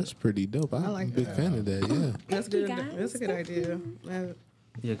 That's pretty dope. I'm a big fan of that, yeah. That's good. That's a good idea.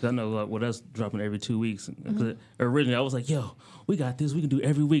 Yeah, because I know with us dropping every 2 weeks. Originally, I was like, yo, we got this. We can do it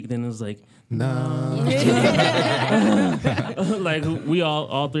every week. Then it was like, nah. Like, we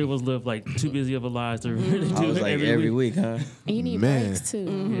all three of us live, like, too busy of a lives to really do I was it like every week, huh? And you need Man. breaks too,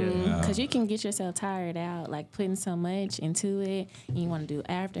 because you can get yourself tired out, like putting so much into it, and you want to do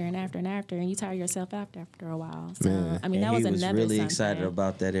after and after and after, and you tire yourself out after a while. So Man. I mean, And that was he was another really something. excited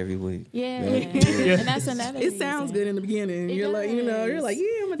about that every week. Yeah, and that's another. It sounds good in the beginning. It You're like, you're like, yeah,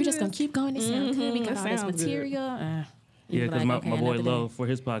 I'm gonna We're do just gonna this. keep going. It sounds good. We got That all this sounds good. material. Yeah, because my boy another day. Lo for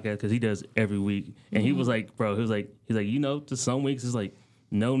his podcast, because he does every week, and he was like, bro, he's like, you know, to some weeks it's like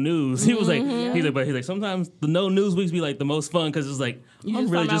no news. He was like, he's like, sometimes the no news weeks be like the most fun because it's like You I'm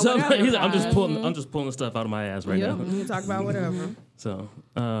just really talk just, about whatever. he's like, I'm just pulling the stuff out of my ass right Yep, now. you can talk about whatever. So,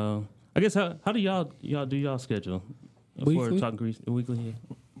 I guess how do y'all do y'all schedule for Weekly? Talking Grease weekly?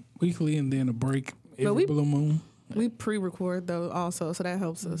 Yeah. Weekly and then a break every we- blue moon. We pre-record though also, so that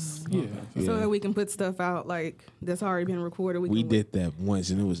helps us. Yeah. So that we can put stuff out like that's already been recorded. We can did that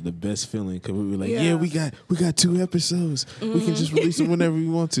once, and it was the best feeling because we were like, Yeah. "Yeah, we got 2 episodes. We can just release them whenever we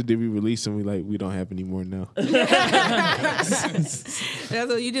want to." Did we release them? We don't have any more now. Yeah,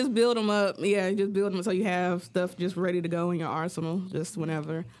 so you just build them up. Yeah, you just build them so you have stuff just ready to go in your arsenal just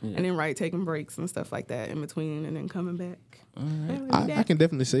whenever, and then taking breaks and stuff like that in between, and then coming back. I can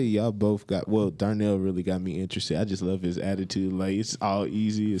definitely say y'all both got. Well, Darnell really got me interested. I just love his attitude. Like it's all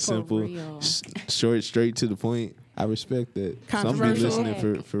easy, it's For simple, real. short, straight to the point. I respect that. Some be Controversial.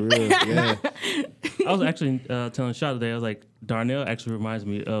 listening for real. Yeah, I was actually telling Shot today. I was like, Darnell actually reminds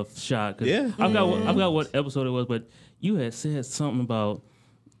me of Shot. 'Cause Yeah. I forgot what episode it was, but you had said something about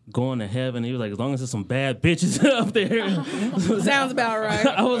going to heaven. He was like, as long as there's some bad bitches up there. Sounds about right.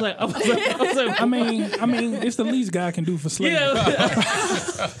 I was like, I mean, it's the least guy can do for slaves.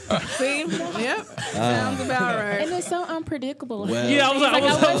 yeah. See, yep, sounds about right. And it's so unpredictable. Well- Yeah, I was like,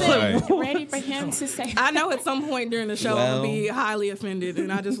 I wasn't Right. ready for him to say. I know at some point during the show Well- I'll be highly offended,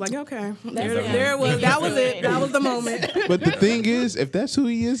 and I just like, okay, there it. it was. That was it. That was the moment. but the thing is, if that's who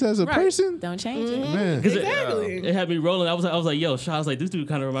he is as a Right. person, Don't change it. man, Exactly. It had me rolling. I was like, yo, Shot. I was like, this dude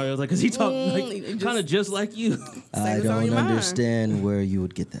kind of reminded me. I was like, because he talked it just- kind of just like you. I what's on don't your mind. understand where you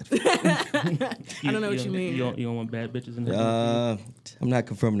would get that from. I don't know what you mean. You don't want bad bitches in there. I'm not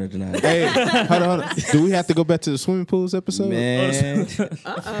confirming or denying. hey, hold on. Do we have to go back to the swimming pools episode? Man.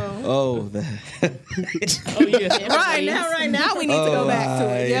 Oh, Oh yeah. Right now we need to go back to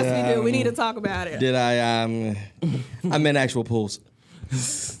it. Yes, we do. We I, need to talk about it. did I? I'm in actual pools.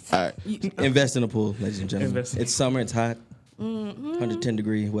 All right. Invest in a pool, ladies and gentlemen. Invest. It's summer. It's hot. 110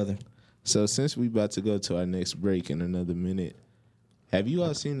 degree weather. So since we about to go to our next break in another minute, have you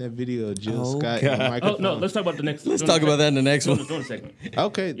all seen that video of Jill Oh, Scott? God. And the Oh microphone? no, let's talk about the next. Let's talk about that in the next one. Doing a segment.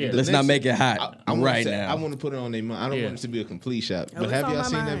 Okay, Yeah. the Let's not next- make it hot wanna right say- now. I want to put it on their mind. I don't Yeah. want it to be a complete shot. But it's have on y'all my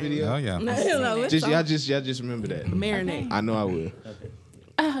seen that mind. video? Oh yeah. No, let's Just talk. y'all just remember that. Marinate. I know I will.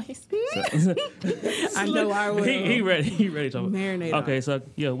 Oh, I know I will. He ready. He ready to talk. Marinate Okay, on. so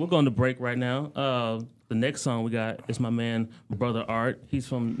yeah, we're going to break right now. The next song we got is my man Brother Art. He's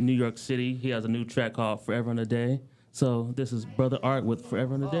from New York City. He has a new track called "Forever and a Day." So this is Brother Art with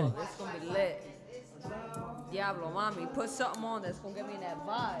 "Forever and a Day." It's gonna be lit. Diablo, mommy, put something on that's gonna get me in that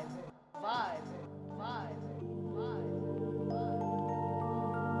vibe.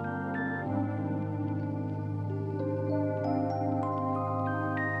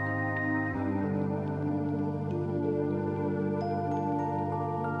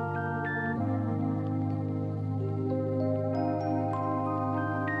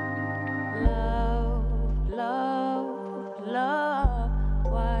 Love,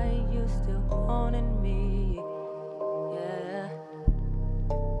 why you still haunting me? Yeah.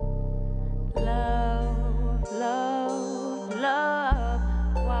 Love,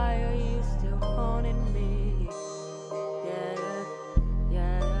 why are you still haunting me?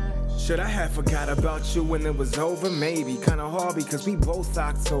 Yeah. Should I have forgot about you when it was over? Maybe. Kinda hard because we both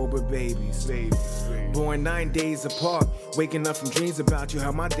October babies. Born 9 days apart. Waking up from dreams about you,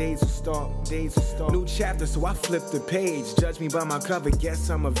 how my days will start. New chapter, so I flip the page. Judge me by my cover, guess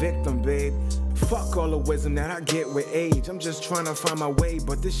I'm a victim, babe. Fuck all the wisdom that I get with age. I'm just trying to find my way,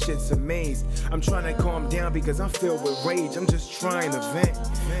 but this shit's a maze. I'm trying to calm down because I'm filled with rage. I'm just trying to vent.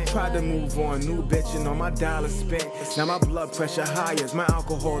 Tried to move on, new bitchin' on my dollar spent. Now my blood pressure high as my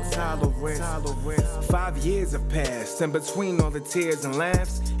alcohol tolerance. 5 years have passed, and between all the tears and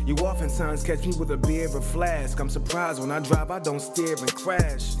laughs, you oftentimes catch me with a beer or flask. I'm surprised when I drive, I don't steer and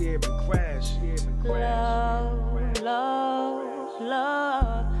crash.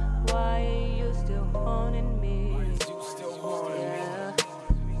 Love, why are you still haunting me?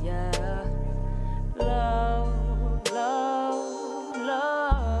 Yeah. Love,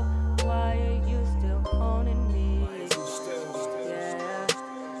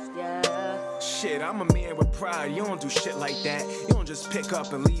 I'm a man with pride. You don't do shit like that. You don't just pick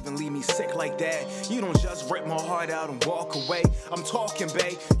up and leave me sick like that. You don't just rip my heart out and walk away. I'm talking,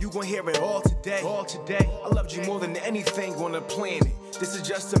 babe. You gon' hear it all today. All today. I loved you more than anything on the planet. This is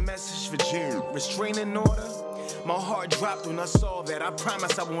just a message for you. Restraining order. My heart dropped when I saw that. I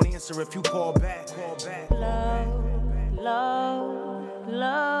promise I won't answer if you call back. Love, love,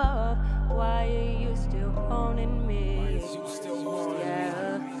 love. Why are you still honing me?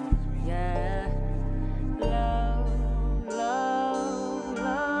 Yeah. Love, love,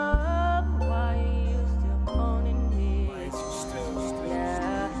 love. Why are you still honing me?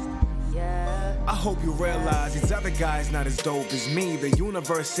 Yeah. I hope you realize these other guys not as dope as me. The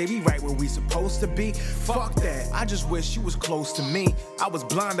universe say we right where we supposed to be. Fuck that, I just wish you was close to me. I was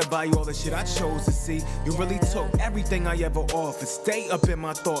blinded by all the shit I chose to see. You really took everything I ever offered. Stay up in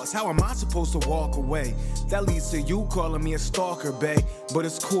my thoughts, how am I supposed to walk away? That leads to you calling me a stalker, babe. But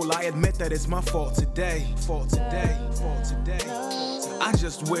it's cool, I admit that it's my fault today. I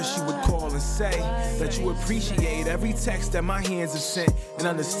just wish you would call and say that you appreciate every text that my hands have sent and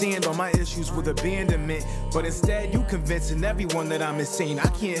understand all my issues with abandonment. But instead, you convincing everyone that I'm insane. I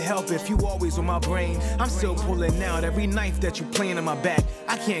can't help if you always on my brain. I'm still pulling out every knife that you playing on my back.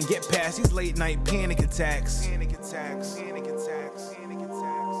 I can't get past these late night panic attacks.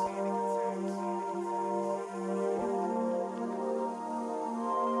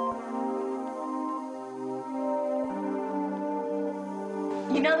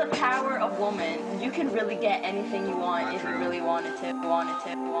 You know the power of woman. You can really get anything you want if you really wanted to.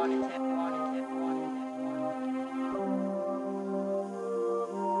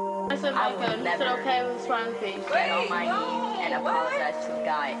 I would never get on my knees and apologize to a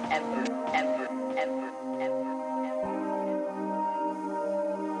guy ever.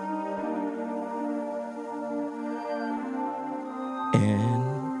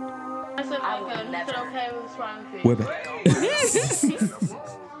 And I would never. we're back.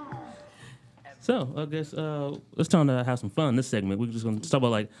 So I guess it's time to have some fun in this segment. We're just gonna talk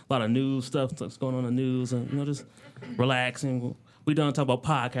about like a lot of news stuff that's going on in the news, and just relaxing. We done talk about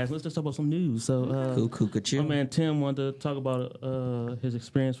podcasts. Let's just talk about some news. So my man Tim wanted to talk about his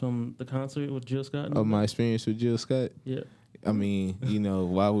experience from the concert with Jill Scott. Oh, my experience with Jill Scott? Yeah. I mean,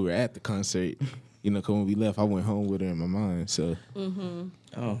 while we were at the concert, cause when we left, I went home with her in my mind. So,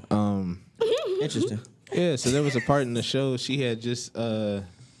 Interesting. Yeah, so there was a part in the show she had just what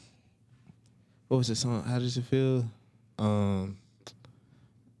was the song? How does it feel? I'm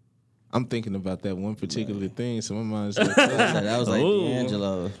thinking about that one particular thing, so my mind's like that was like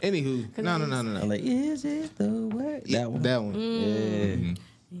D'Angelo. Anywho, no. I'm like, is it the word? That one. That one. Yeah.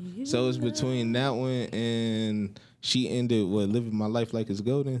 So it's between that one and she ended Living My Life Like It's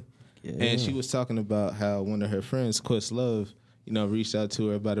Golden. Yeah. And she was talking about how one of her friends, Questlove, reached out to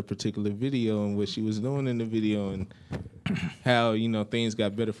her about a particular video and what she was doing in the video and how, things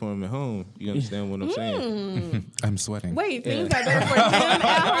got better for him at home. You understand what I'm saying? I'm sweating. Wait, things got better for him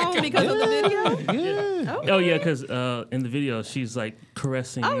at home because of the video? Yeah. Okay. Oh yeah, because in the video she's like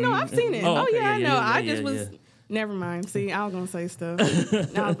caressing. Oh no, I've seen it. Okay, I know. I just was. Yeah. Never mind. See, I was gonna say stuff.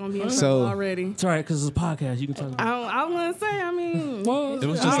 Now I was gonna be in trouble So- already. It's all right because it's a podcast. You can talk about I was gonna say. I mean, Well, It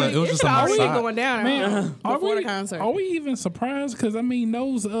was just a already massage. going down Man, before the concert. Are we even surprised? Because I mean,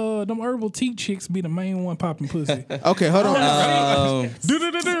 those them herbal tea chicks be the main one popping pussy. Okay, hold on.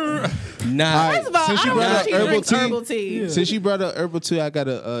 Nah. First of all, Since I you don't brought know up she herbal drinks tea- herbal tea. Since you brought up herbal tea, I got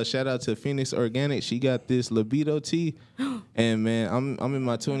a shout out to Phoenix Organic. She got this libido tea, and man, I'm in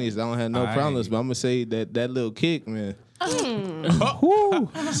my 20s. I don't have no Aight. problems, but I'm gonna say that little kick, man. Woo.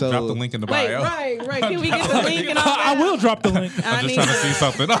 So Drop the link in the Wait, bio. right. Can we get the link and all I that? will drop the link. I'm just trying to see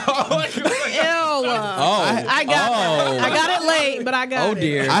something. Ew. I got it late, but I got it. Oh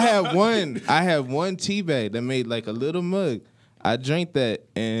dear. I have one tea bag that made like a little mug. I drank that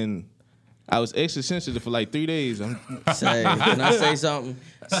and I was extra sensitive for like 3 days. Say, can I say something?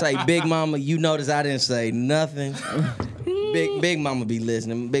 Say, Big Mama, you notice I didn't say nothing. Big Mama be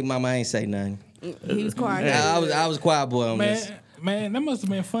listening. Big Mama ain't say nothing. He was quiet. I was quiet boy on this. Man, that must have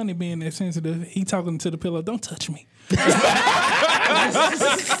been funny being that sensitive. He talking to the pillow. Don't touch me. Like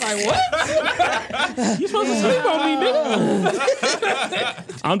what? You supposed to sleep on me,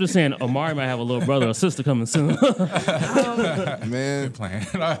 nigga. I'm just saying, Omari might have a little brother or sister coming soon. Man, Playing.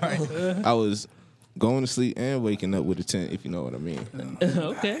 All right. I was going to sleep and waking up with a tent, if you know what I mean.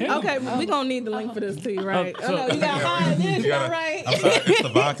 Okay. Okay, we gonna need the link for this tea, right? so- Oh no, you got high this, You gotta- all right? I'm sorry, it's the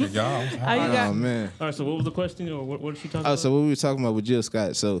vodka, y'all. Oh man. All right. So what was the question, or what did she talk Oh, about? so what we were talking about with Jill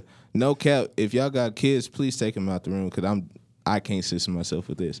Scott. So no cap, if y'all got kids, please take them out the room because I can't system myself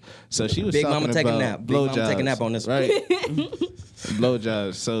with this. So she was Big talking Mama take a about nap. Big Mama blowjobs, take a nap on this one. right?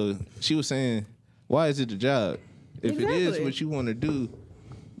 Blowjobs. So she was saying why is it a job? If it is Exactly. what you want to do,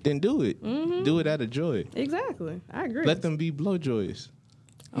 then do it. Do it out of joy. Exactly. I agree. Let them be blowjoys.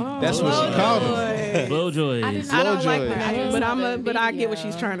 Oh, That's what she called them. Blowjoys. I don't like Blowjoys. that, but I get what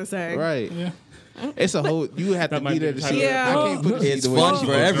she's trying to say. Right. It's a whole. You have to That might be be there the to title. see. Yeah. I can't put it It's either way fun she for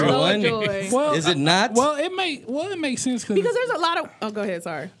puts it. everyone. Blowjoy. Well, Is it not? Well, it makes sense Because there's a lot of. Oh, go ahead.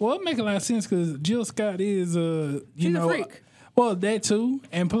 Sorry. Well, it make a lot of sense because Jill Scott is She's a freak. Well, that too,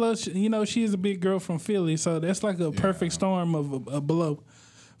 and plus, she is a big girl from Philly, so that's like a perfect storm of a blow.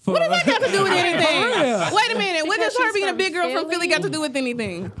 What does that got to do with anything? real. Wait a minute. What does Because her being a she's big girl from from Philly got to do with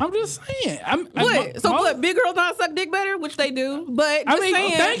anything? I'm just saying. What? Big girls not suck dick better, which they do. But I just mean,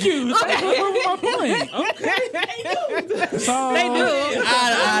 saying. thank you. Thanks for proving my point. So, They do.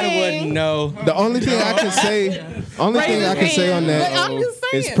 I wouldn't know. The only thing I can say, on But I'm just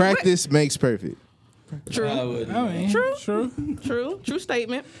saying. is practice makes perfect. True. I wouldn't. I mean, True. True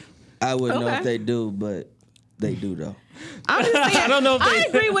statement. I wouldn't know Okay. if they do, but they do though. I'm just saying. I don't know if I they-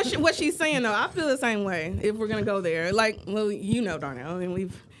 agree with what she's saying though. I feel the same way. If we're gonna go there, like, well, Darnell. I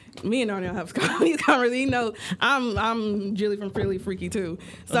mean, me and Darnell have these conversations. You know, I'm Jilly from Philly Freaky too.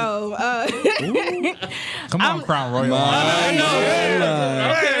 So, Come on, Crown Royal.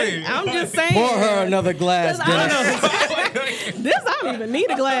 I'm just saying. Pour her another glass, Dennis. I don't even need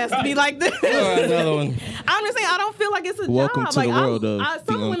a glass to be like this. Pour her another one. I'm just saying, I don't feel like it's a Welcome job. to the Like, world of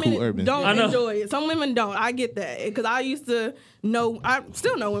some the women uncool urban. don't I know. enjoy it. Some women don't. I get that because I used to know. I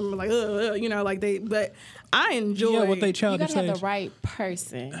still know women like, like they. But I enjoy. what they You childish gotta have age. the right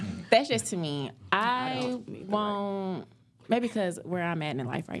person. That's just to me. I won't. Maybe because where I'm at in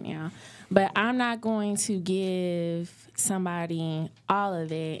life right now, but I'm not going to give somebody all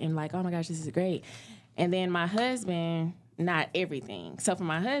of it and like, oh my gosh, this is great, and then my husband. Not everything. So for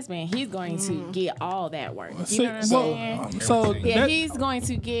my husband, he's going to get all that work. You know what I'm saying? So Yeah, that- he's going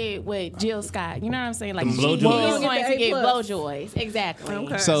to get what Jill Scott. You know what I'm saying? Like Them he's blowjoys. going to get A+. blowjoys. Exactly.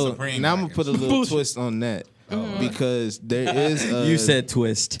 Okay. So Supreme now I'm gonna put a little twist on that because there is a, You said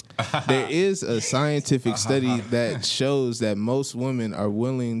twist. there is a scientific study that shows that most women are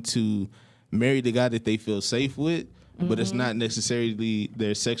willing to marry the guy that they feel safe with, but it's not necessarily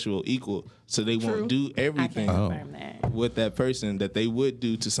their sexual equal. So they won't do I everything can confirm that. with that person that they would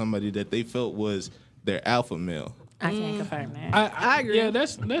do to somebody that they felt was their alpha male. I can't confirm that. I agree. Yeah,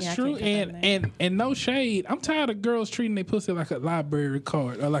 that's Yeah, I true. can't confirm And no shade. I'm tired of girls treating their pussy like a library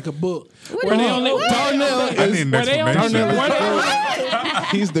card or like a book. What Where do they you- only what? Darnell I need an explanation.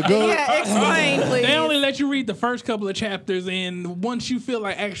 He's the goat. Yeah, explain, please. They only let you read the first couple of chapters, and once you feel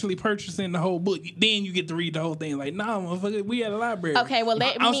like actually purchasing the whole book, then you get to read the whole thing. Like, nah, motherfucker, we at a library. Okay, well,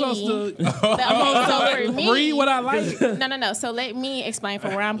 let I'm me. supposed to So for me, read what I like. No. So let me explain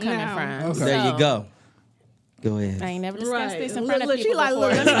from where I'm coming Now. from. Okay. There So, you go. Go ahead. I ain't never discussed Right. this in Look, front of look, she people like, before.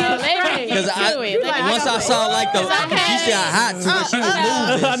 look, So let me let me get Because to it. Let me once get I to saw it. like the, okay. she said hot, so she was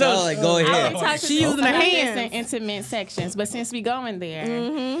moving. So I was like, go I ahead. already talked to She people using her about this hands. in intimate sections, but since we going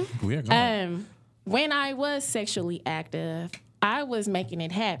there, We are going. when I was sexually active, I was making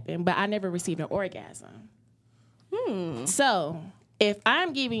it happen, but I never received an orgasm. So if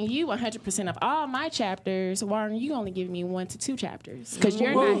I'm giving you 100% of all my chapters, why aren't you only giving me 1 to 2 chapters? Because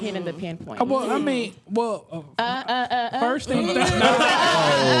you're not hitting the pinpoint. Well, I mean, first thing.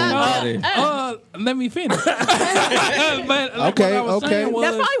 Let me finish. But like, Okay, what I was okay. saying was,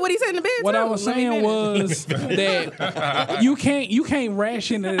 That's probably what he said in the bed. what too. I was Let me saying finish. was that you can't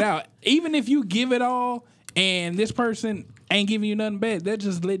ration it out. Even if you give it all and this person ain't giving you nothing back, they're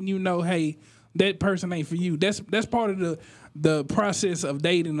just letting you know, hey, that person ain't for you. That's part of the process of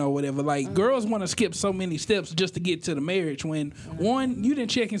dating or whatever. Like girls want to skip so many steps just to get to the marriage when one, you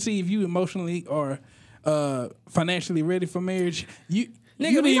didn't check and see if you emotionally or financially ready for marriage.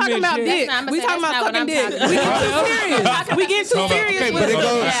 Nigga, we talking about dick. We talking about fucking dick. We get too serious. We get too serious. Okay, with but it it.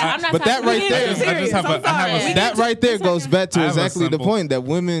 goes. Yeah, I'm not But that talking- right We there, get too serious. I'm sorry. that right there goes back to I have a exactly the simple- point that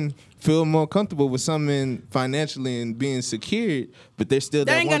women feel more comfortable with someone financially and being secured, but they're still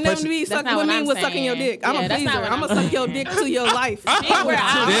That that ain't one got nothing to person. be That's sucking not with what me I'm with sucking your saying. dick. I'm Yeah, a that's not pleaser. what I'm gonna I'm suck your saying. dick to your life. Where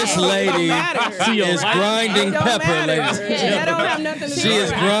I'm This at. lady matter. is grinding It don't pepper, matter. ladies and That gentlemen. don't have nothing to do She with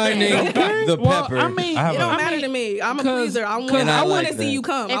is it. grinding the Well, pepper. I mean, I have It don't a- matter to me. I'm a 'cause- pleaser. I And want I to like see that. you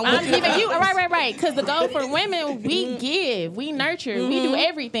come. If I I'm want giving you right. Because the goal for women, we give, we nurture, we do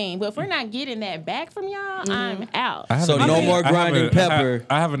everything. But if we're not getting that back from y'all, I'm out. I have So an no easy- more I have grinding a- pepper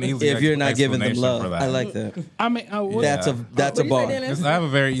I have an easy if you're not giving them explanation love. for that. I like that. I mean, That's a What bar. you say, Dennis? I have a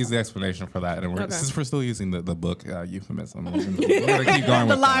very easy explanation for that, and since we're still using the book euphemism, we're gonna keep going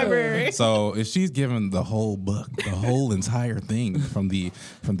The with library. That. So if she's given the whole book, the whole entire thing, from the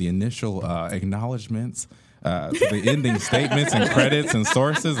initial acknowledgments to the ending statements and credits and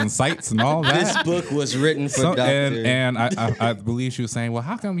sources and sites and all that. This book was written for Dr. And I believe she was saying, well,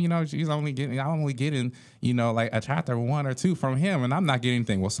 how come, she's only getting, like a chapter 1 or 2 from him and I'm not getting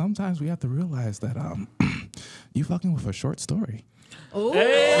anything? Well, sometimes we have to realize that you fucking with a short story. Oh.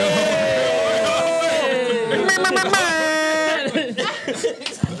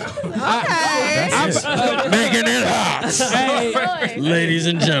 Making it hot. Ladies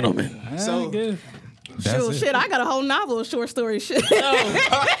and gentlemen. So Shit, I got a whole novel of short story shit.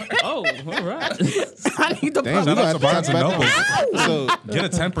 Oh, all right. I need to Shout out to Barnes and Noble. So Get a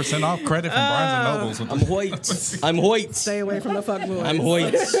 10% off credit from Barnes and Nobles. I'm Hoyt. Stay away from the fuck boys. I'm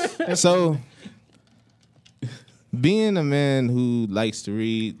Hoyt. So, being a man who likes to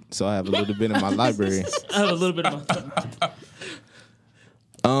read, so I have a little bit in my library. I have a little bit of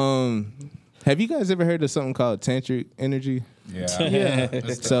my. Have you guys ever heard of something called tantric energy? Yeah.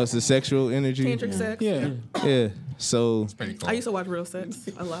 So it's a sexual energy. Tantric sex. Yeah. So Pretty cool. I used to watch Real Sex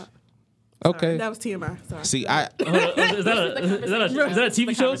a lot. okay. That was TMI. Sorry. See, Is that a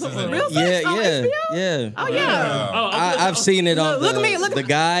TV show? Real Sex on HBO? Yeah. Oh yeah. I've seen it on Look at me, look the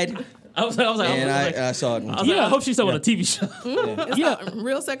at- guI I I saw it. I hope she's talking about a TV show.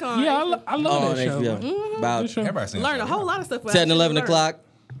 Real Sex on. Yeah, I love On that show. HBO. About Everybody seen Learn a whole lot of stuff. 10, 11 o'clock.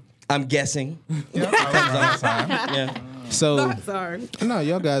 I'm guessing. Yeah. so Sorry. no,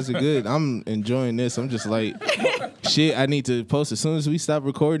 y'all guys are good. I'm enjoying this. I'm just like, shit. I need to post as soon as we stop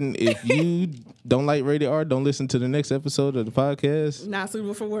recording. If you don't like Rated R, don't listen to the next episode of the podcast. Not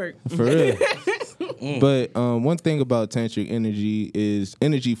suitable for work. For real. But one thing about tantric energy is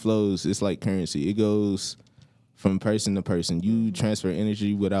energy flows. It's like currency. It goes from person to person. You transfer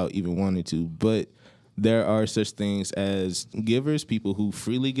energy without even wanting to. But there are such things as givers, people who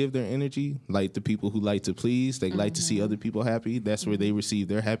freely give their energy, like the people who like to please. They like to see other people happy. That's where they receive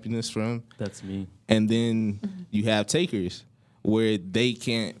their happiness from. That's me. And then you have takers, where they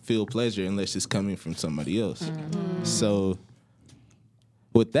can't feel pleasure unless it's coming from somebody else. So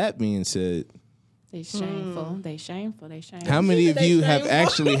with that being said, They shameful. They shameful. They shameful. how many of you have shameful.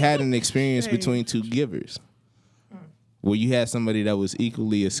 actually had an experience between two givers where you had somebody that was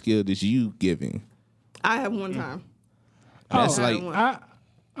equally as skilled as you giving? I have one time. That's Oh, like, I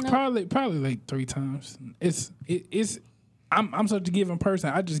probably like 3 times. I'm such a giving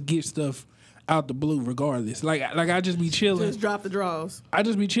person. I just get stuff out the blue regardless. Like I just be chilling. Just drop the draws. I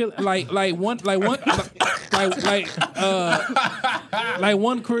just be chilling. Like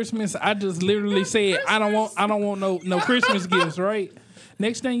one Christmas, I just literally said I don't want no Christmas gifts, right?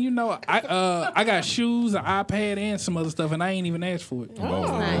 Next thing you know, I got shoes, an iPad, and some other stuff, and I ain't even asked for it.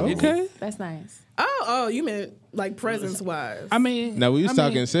 Nice. Okay. That's nice. Oh, you meant like presents wise. I mean, now we was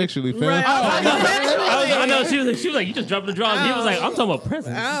talking sexually, fam. Right. I know she was like, you just dropped the draw. He was like, I'm talking about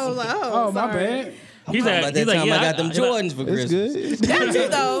presents. I was like, oh my bad. He's like, About that time I got them Jordans for It's Christmas. good. That too,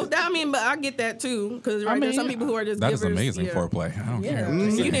 though. But I get that too, because there's some people who are just That is givers. amazing Yeah. foreplay. I don't care.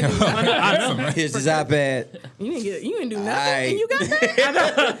 You didn't do nothing. Here's his iPad. You didn't do nothing, Aight. and you got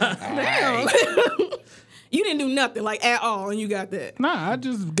that. Damn. You didn't do nothing like at all, and you got that. Nah, I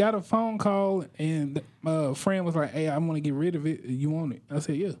just got a phone call, and a friend was like, "Hey, I want to get rid of it. You want it?" I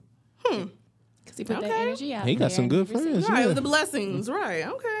said, "Yeah." Because he put that Okay. energy out He got there some and good he received friends. Right, Yeah. with the blessings. Right.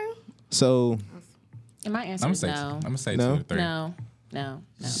 Okay. So it. And my answer I'm is gonna say no. 2 to 3. No.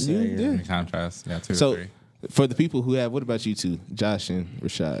 In contrast, 2 to So 3. for the people who have, what about you two, Josh and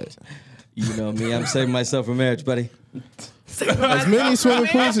Rashad? You know me. I'm saving myself for marriage, buddy. As many swimming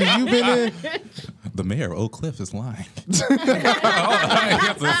pools as you've been in, The mayor of Oak Cliff is lying.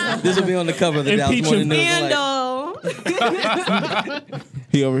 This will be on the cover of the Dallas Morning News. And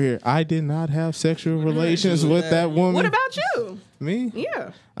he over here. I did not have sexual relations with that woman. what about you? Me?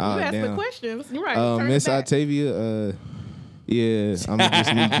 Yeah. Oh, You asked the damn. questions. You're right. Turn Miss it back. Octavia, yeah, I'm gonna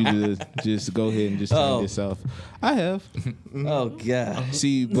just need you to just go ahead and just turn this off. I have. Oh God.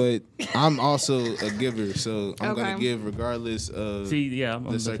 See, but I'm also a giver, so I'm gonna Okay. give regardless of See, yeah, I'm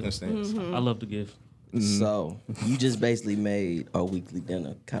the circumstance. I love to give. So you just basically made our weekly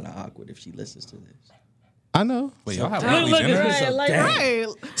dinner kind of awkward if she listens to this. I know. Wait, y'all have Look, weekly look, dinner? right, like, Right.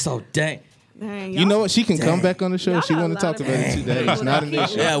 So dang. Dang, You know what? She can come back on the show if she Y'all want to got talk a lot about it of- 2 days. Not an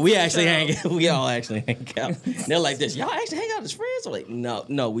issue. Yeah, we actually hang. We all actually hang out. They're like this. Y'all actually hang out as friends? I'm like,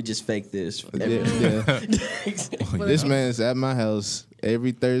 no, we just fake this. Yeah. This man's at my house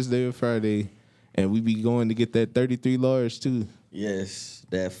every Thursday or Friday, and we be going to get that 33 large too. Yes,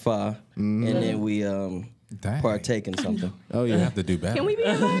 that far, and then we partake in something. Oh You yeah. have to do better. Can we be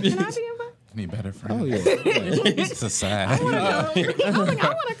invited? Can I be invited? Need better friends. Oh yeah. It's a sad. I want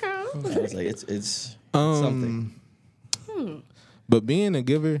to come. I was like, it's something. But being a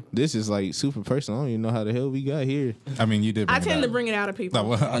giver, this is like super personal. I don't even know how the hell we got here. I mean, you did. I tend to bring it out of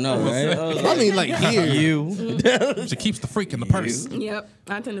people. I know, right? I mean, like here. You. She keeps the freak in the purse. Yep,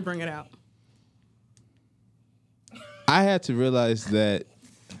 I tend to bring it out. I had to realize that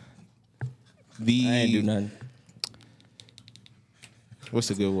I ain't do nothing. What's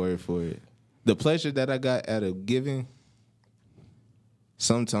a good word for it? The pleasure that I got out of giving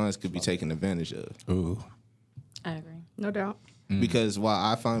sometimes could be taken advantage of. Ooh. I agree. No doubt. Because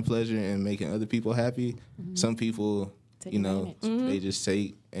while I find pleasure in making other people happy, some people, Take you know, advantage. they just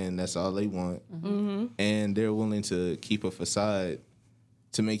take and that's all they want. And they're willing to keep a facade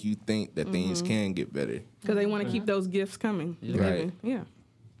to make you think that things can get better. Because they want to keep those gifts coming. Right. Yeah.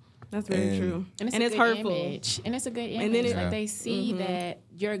 That's very And- true. And it's, And a it's good hurtful. image. And it's a good image. And then like they see that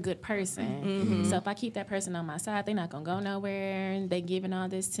you're a good person. So if I keep that person on my side, they're not gonna go nowhere. And they giving all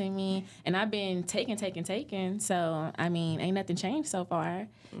this to me. And I've been taking. So I mean, ain't nothing changed so far.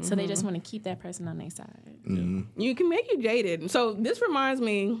 So they just want to keep that person on their side. You can make you jaded. So this reminds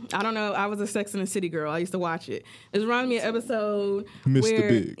me, I don't know, I was a Sex and the City girl. I used to watch it. This reminds me of an episode Mr. where,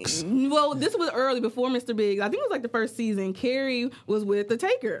 Biggs. well, this was early before Mr. Biggs. I think it was like the first season. Carrie was with the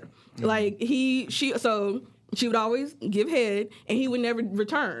Taker. Like she would always give head, and he would never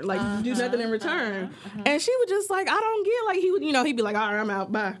return, like do nothing in return. And she would just like, I don't get, like he would, he'd be like, all right, I'm out,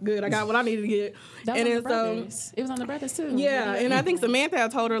 bye, good, I got what I needed to get. That was And on then the brothers. It was on the brothers too. yeah, and I think Samantha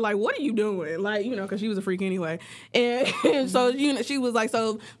had told her, like, what are you doing? Like, because she was a freak anyway. And so, she was like,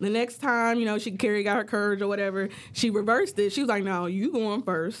 so the next time, Carrie got her courage or whatever, she reversed it. She was like, no, you going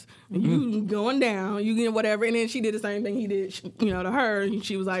first. You going down. You getting whatever. And then she did the same thing he did, to her. And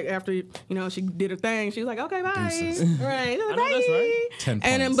she was like, after, she did her thing, she was like, okay, bye. Deuces. Right. I know Bye. that's right. 10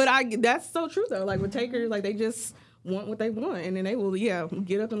 And then, points. that's so true, though. Like, with takers, like, they just want what they want, and then they will,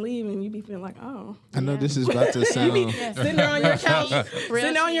 get up and leave, and you be feeling like, oh. I know this is about to sound. Sitting there on your couch,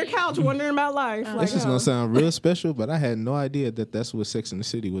 sitting on your couch, wondering about life. Like, This is gonna sound real special, but I had no idea that that's what Sex and the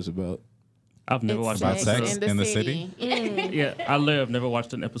City was about. I've never watched About an sex episode. in the city? Yeah, I live. Never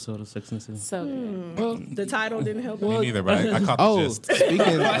watched an episode of Sex and the City. So good. Well, the title didn't help. Me neither, but I caught the Oh, gist. speaking,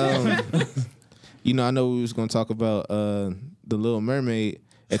 I know we was gonna talk about The Little Mermaid.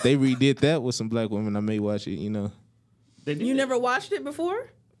 If they redid that with some black women, I may watch it. They did You it. never watched it before?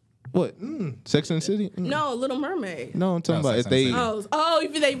 What? Sex and the City? No, Little Mermaid. No, I'm talking No, about if Sex and the they.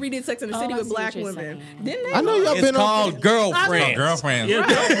 City. If they redid Sex and the City I with see black what you're women, saying. didn't they? I know y'all It's been called on. Girlfriend. Girlfriend. Yeah,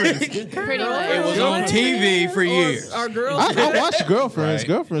 girlfriends. Pretty much. It was on TV for years. Our girls. I watched Girlfriends. Right.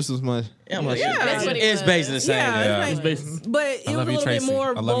 Girlfriends was my. Yeah, I'm like, That's what it it's was. basically the same. Yeah, It's based. but it was a love you, little bit Tracy.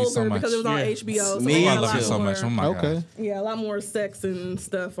 more I love you so vulgar much. because it was on Yeah. HBO. So Me they had I a love lot you so more- much. Oh my Okay. god. Yeah, a lot more sex and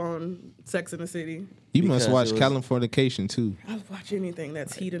stuff on Sex and the City. You must Because watch it was- Californication too. I'll watch anything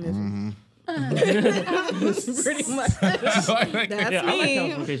that's hedonism. Pretty much. That's Yeah, I like me.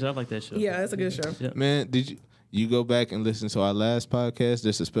 Californication. I like that show. Yeah, it's a good show. Man, did you go back and listen to our last podcast?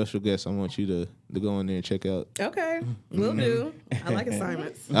 There's a special guest I want you to go in there and check out. Okay, will do. I like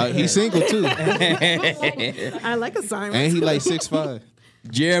assignments. He's single too, I like assignments. and he like 6'5".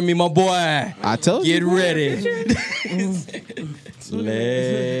 Jeremy, my boy, I told get you. ready.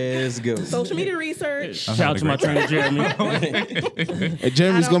 Let's go. Social media research. Shout out to my trainer Jeremy. And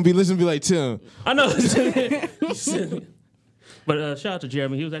Jeremy's gonna be listening, be like, Tim. I know. But shout out to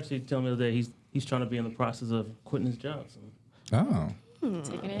Jeremy. He was actually telling me the other day he's trying to be in the process of quitting his job. So. Oh.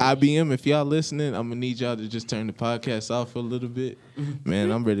 IBM, if y'all listening, I'm gonna need y'all to just turn the podcast off for a little bit. Man,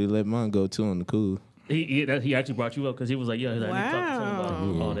 I'm ready to let mine go too on the cool. He actually brought you up because he was like, yeah, he's like, I need to talk to him about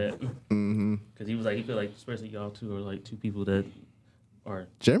Wow. all that. Because he was like, he feel like, especially y'all two are like two people that are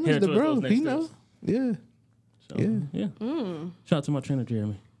Jeremy's headed the towards bro. those next He know. steps. Yeah. So, yeah. Shout out to my trainer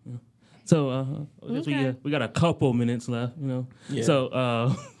Jeremy. Yeah. So I guess we got a couple minutes left, Yeah. So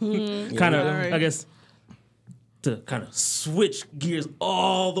kind of, Alright. I guess, to kind of switch gears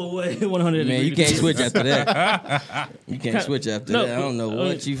all the way 100 Man, you degrees. can't switch after that. You can't switch after No, that. I don't know I what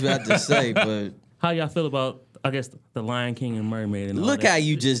mean- you've got to say, but How y'all feel about, I guess, the Lion King and Mermaid and all look that? how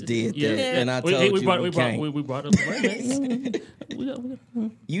you just did that. Yeah. And I told you brought, we can't. we brought up the mermaid. we got,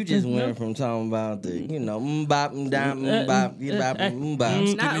 You just went from talking about the, mbop, mbop, mbop, mbop, mbop,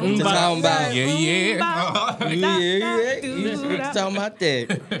 Not to talking about, Yeah. you talking about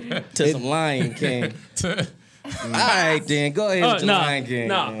that to some Lion King. All right, then go ahead with your Lion King.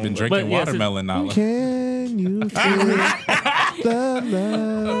 man. Been drinking watermelon now. Can you feel the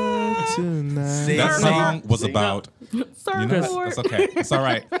love tonight? See? That song was See? about You know, Surfboard. it's okay. It's all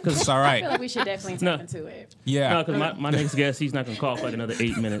right. It's all I feel right. like we should definitely tap into it. Yeah. No, because my next guest, he's not gonna call for like another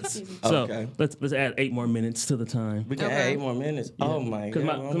 8 minutes. So Okay. let's add 8 more minutes to the time. We can add 8 more minutes. Oh my Because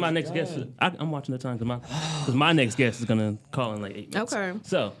god. my next guest, I'm watching the time because my next guest is gonna call in like 8 minutes. Okay.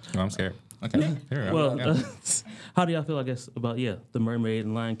 So, Oh, I'm scared. Okay. Here we go. well, Yeah. how do y'all feel? I guess about the Mermaid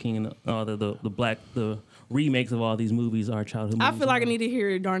and Lion King and all the remakes of all these movies, our childhood movies. I feel like I need to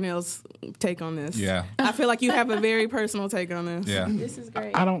hear Darnell's take on this. Yeah. I feel like you have a very personal take on this. Yeah. This is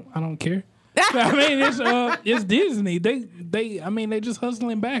great. I don't care. I mean, it's Disney. They just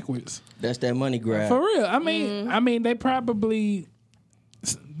hustling backwards. That's that money grab. For real. I mean, they probably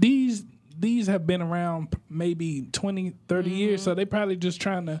these have been around maybe 20, 30 years, so they probably just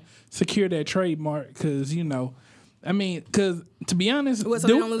trying to secure that trademark because because to be honest, What, so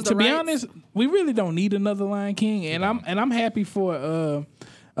they don't lose the rights? we really don't need another Lion King, and I'm happy for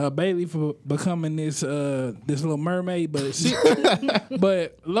Bailey for becoming this Little Mermaid,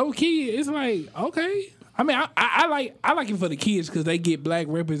 but low key, it's like okay. I mean, I like it for the kids because they get black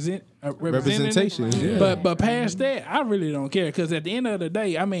representation. Yeah. But past that, I really don't care because at the end of the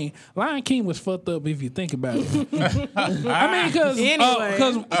day, I mean, Lion King was fucked up if you think about it. I mean,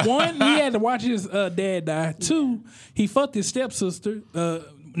 because one, he had to watch his dad die. 2, he fucked his stepsister.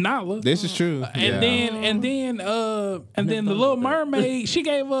 Nala. This is true. And then the Little Mermaid, she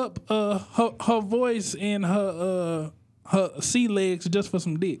gave up her voice and her sea legs just for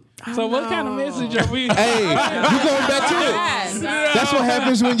some dick. So what kind of message are we? Hey, you going back to it? That's what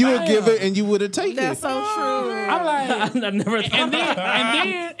happens when you a giver and you would have taken That's it. so true. I'm like, I never thought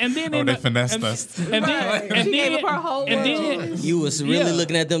and then Oh, they finessed us. She gave up her whole world. You was really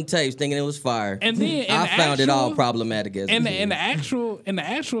looking at them tapes thinking it was fire. And then I found it all problematic as in a kid. the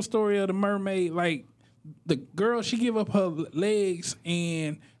actual story of the mermaid, like the girl, she give up her legs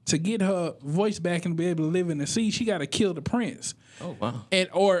and to get her voice back and be able to live in the sea, she got to kill the prince. Oh wow! And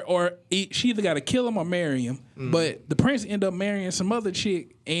she either got to kill him or marry him. But the prince end up marrying some other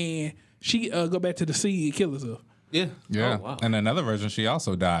chick, and she go back to the sea and kill herself. Yeah. Yeah. Oh, wow. And another version, she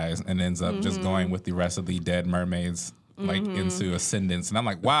also dies and ends up just going with the rest of the dead mermaids. Like into ascendance, and I'm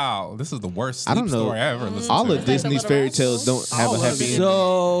like, wow, this is the worst I sleep don't know. story I ever listened All to. of Disney's fairy tales don't have a happy ending.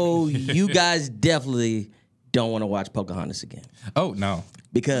 So you guys definitely don't want to watch Pocahontas again Oh no,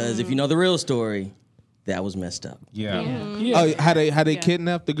 because if you know the real story, that was messed up. yeah. Oh, how they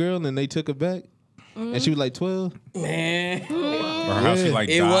kidnapped the girl and they took her back, and she was like 12. Man, Or how she like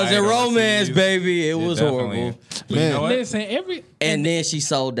it died wasn't romance, overseas. baby. It was definitely horrible. is. But you Man. know what? Listen, And then she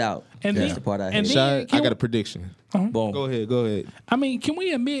sold out. And That's then- the part I and hate. then- Shad, I got a prediction. Boom. Go ahead. I mean, can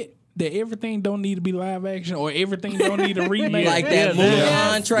we admit that everything don't need to be live action or everything don't need a remake? Like that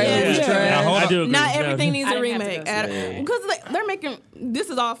Mulan trailer was Yeah. trash. hold I on. do agree. Not Yeah. everything needs I a didn't have to remake. go see it. Because they're making, this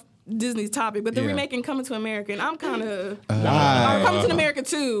is off Disney's topic, but they're Yeah. remaking Coming to America, and I'm kind of, Why? or Coming to America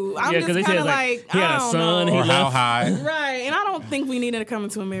too. I'm Yeah, because just they kind said of like, he had I a don't son. know. He Or how left. high? Right, and I don't think we need to Coming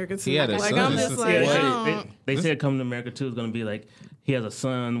to America too. He had a Like son. I'm just like, Yeah. I Well, don't. they said Coming to America 2 is going to be like he has a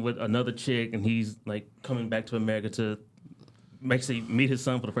son with another chick and he's like coming back to America to basically meet his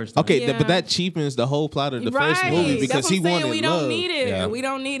son for the first time. Okay, Yeah. but that cheapens the whole plot of the Right, first movie because that's what he I'm saying. wanted We love. don't need it. Yeah. We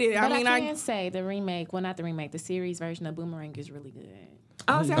don't need it. But I mean, I can say the remake, well, not the remake, the series version of Boomerang is really good.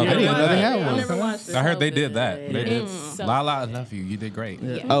 oh, see, I Oh, never they watched didn't know they it. had I one. never watched it. I heard So they did that. good. They did. It's so Lala, I love you. You did great.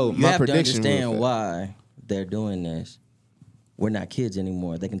 Oh, You my have to prediction. real understand fast. why they're doing this. We're not kids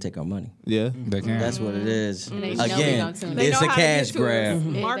anymore. They can take our money. Yeah. They can. That's what it is. They know we Again, gonna tune in. They it's know a how to get cash to grab. us.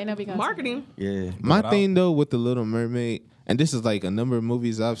 Yeah, they know we gonna Marketing. Yeah. My thing though with the Little Mermaid, and this is like a number of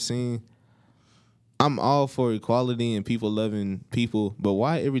movies I've seen. I'm all for equality and people loving people, but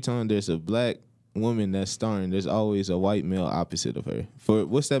why every time there's a black woman that's starring, there's always a white male opposite of her? For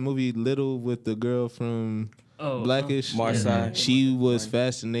what's that movie Little with the girl from Blackish? Marseille. She was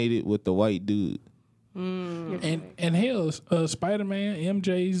fascinated with the white dude. And hell, Spider-Man,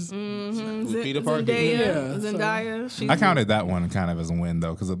 MJ's. Peter Parker. Zendaya. She's I counted that one kind of as a win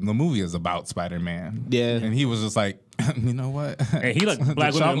though, because the movie is about Spider-Man. Yeah. and he was just like, you know what? And he like The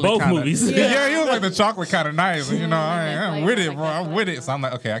black women in chocolate both kinda- movies. Yeah. He was like the chocolate kind of nice, and you know, I'm with it, Like bro. I'm with it. So I'm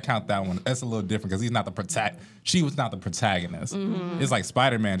like, okay, I count that one. That's a little different because he's not the She was not the protagonist. It's like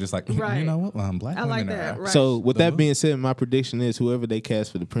Spider-Man, just like Right. you know what? Black I women like are. that. Right. So with that being said, my prediction is whoever they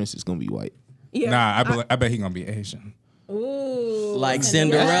cast for the prince is gonna be white. yeah. Nah, I bet he's gonna be Asian. Ooh. Like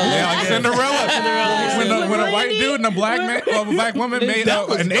Cinderella. Yeah, like Cinderella. When a white dude and a black man. of a black woman made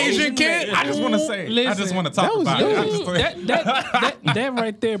an Asian kid. I just want to say. I just want to talk about it. That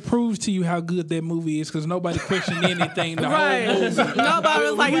right there proves to you how good that movie is because nobody questioned anything. The Right. whole movie. Nobody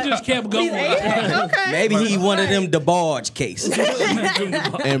was like, We just kept going. okay. Maybe he one of them DeBarge cases.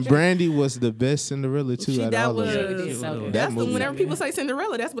 And Brandy was the best Cinderella too. Out That of all of them. was. That That's movie. whenever people say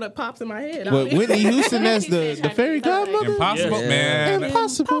Cinderella, that's what pops in my head. But Whitney Houston, that's the fairy godmother. Impossible, man.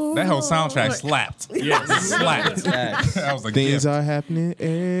 Impossible. That whole soundtrack slapped. Yes. Slapped. That was a Things gift. are happening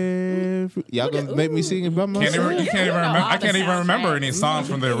every. Y'all gonna make me sing it by myself? You can't even remember. I can't even remember any songs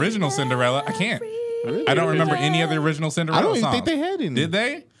from the original Cinderella. I can't. I don't remember any of the original Cinderella I don't even songs. think they had any. Did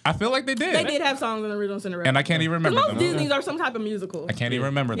they? I feel like they did. They did have songs in the original Cinderella. And I can't even remember Most them. Disney's are some type of musical. I can't even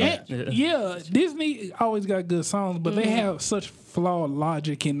remember them. Yeah, Disney always got good songs, but they have such flawed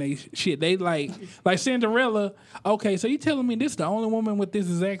logic in they shit. They like Cinderella. Okay, so you telling me this the only woman with this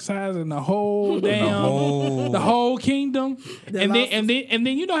exact size in the whole damn the whole kingdom? And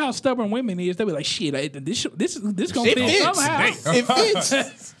then you know how stubborn women is. They be like, shit, this gonna fit somehow. It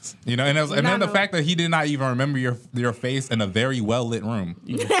fits. You know, and then the fact that he did not even remember your face in a very well lit room.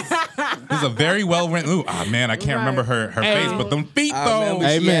 It's a very well lit room. Ah, man, I can't remember her face, but them feet though.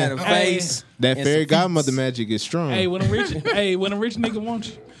 Hey Hey, man, man. a face. That and fairy some godmother magic is strong. Hey, when a rich nigga wants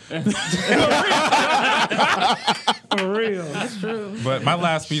you. For real. That's true. But my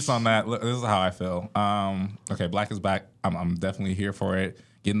last piece on that, look, this is how I feel. Okay, Black is back. I'm definitely here for it.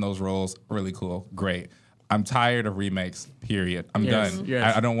 Getting those roles, really cool, great. I'm tired of remakes. Period. I'm done.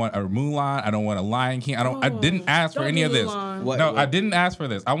 Yes. I don't want a Mulan. I don't want a Lion King. I didn't ask for don't any do of this. Mulan. What- No, what? I didn't ask for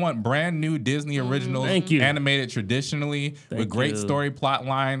this. I want brand new Disney originals, Thank you. animated traditionally with great you. story plot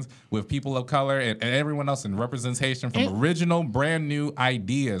lines, with people of color and everyone else in representation from original, brand new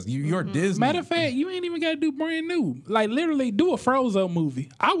ideas. You're Disney. Matter of fact, you ain't even got to do brand new. Like literally, do a Frozone movie.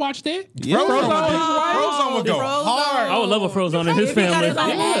 I watched that. Yeah. Frozone would go Frozone. hard. I would love a Frozone in his If he got family. his own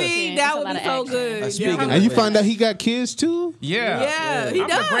Yeah. movie, that would be so good. Speaking Yeah. And you find out he got kids too? Yeah. He I'm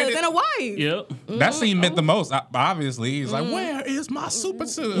the does, greatest- and a wife. Yep. That scene meant the most. Obviously, he's like, "Where is my super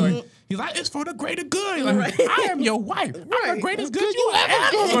suit?" Like, he's like, "It's for the greater good." He's like, I am your wife. I'm the greatest good you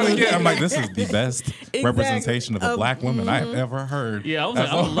ever gonna get. I'm like, this is the best representation of a black woman I have ever heard. Yeah, I was like,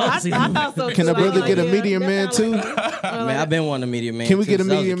 I would love to see I that. thought so too. Can a I was brother like, get a yeah, medium that man sound too? like Man, I've been wanting a medium man. Can we too get a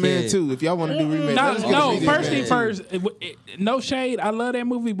since I was medium man kid. too? If y'all want to do remake, No, let's get a no. medium First man, thing too. first. No shade. I love that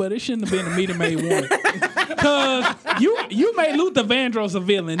movie, but it shouldn't have been a Meter Maid one. Cause you made Luther Vandross a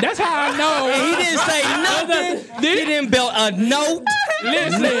villain. That's how I know. He didn't say nothing. He didn't build a note.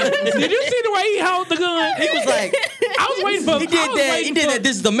 Listen, did you see the way he held the gun? He was like, I was waiting for. he did that. He did that.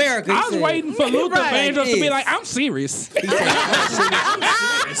 This is America. He I was said, waiting for Luther Right. Vandross to be Yes. like, "I'm serious." He said,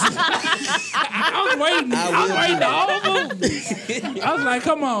 I was waiting. I was waiting the whole movie. I was like,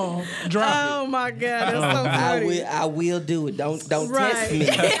 "Come on, drop it." Oh my god, that's so funny. I will do it. Don't test Right. me.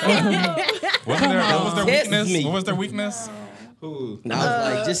 What was their Test weakness? me. What was their weakness? And I was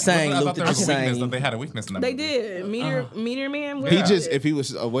like, just saying, I thought Luther, there was just a weakness that saying. they had a weakness in that. They movie. did. Meteor Man. He just if he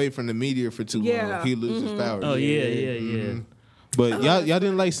was away from the meteor for too Yeah. long, he lose his power. Oh yeah. But y'all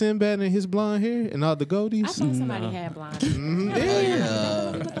didn't like Sinbad and his blonde hair and all the I goldies. thought somebody had blonde.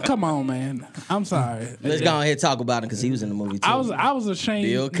 Come on, man. I'm sorry. Let's go ahead and talk about it because he was in the movie too. I was ashamed.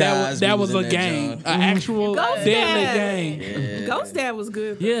 Bill that Cosby was was a in that game, joint. an actual Ghost deadly Dad. game. Ghost Dad was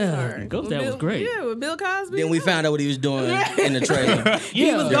good. Yeah, Sorry. Ghost With Dad was great. Yeah, with Bill Cosby. Then we found out what he was doing in the trailer.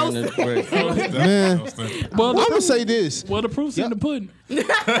 He was During ghosted. the- Man, Well, I'm gonna say this. well, the proof's in the pudding.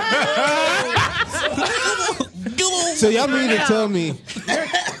 So y'all mean to tell me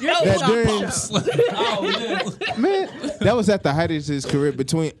that during man, that was at the height of his career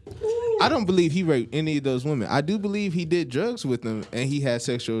between. I don't believe he raped any of those women. I do believe he did drugs with them and he had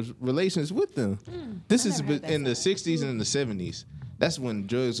sexual relations with them. This is in the 60s and the 70s. That's when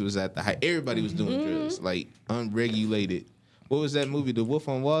drugs was at the height. Everybody was doing drugs, like unregulated. What was that movie, The Wolf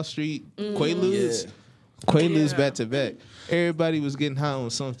on Wall Street? Quaaludes? Yeah. Quaaludes back to back. Everybody was getting high on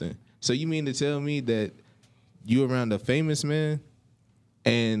something. So you mean to tell me that you around a famous man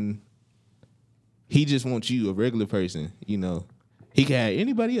and he just wants you, a regular person, you know? He can have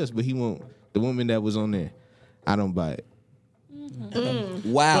anybody else, but he want the woman that was on there. I don't buy it.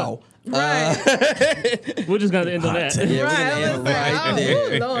 Wow. Right. We're just gonna end on that. Yeah, Right. I we're was gonna like, end right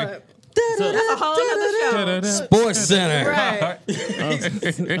there. oh, Lord. That's a whole other show. Sports Center Right.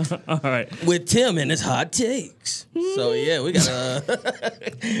 All right. with Tim and his hot takes. So yeah, we gotta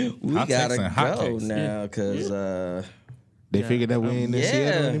Hot takes and hot go takes. now because They figured that we ain't in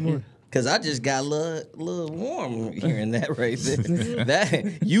Seattle yeah. anymore. Cause I just got a little warm hearing that right there.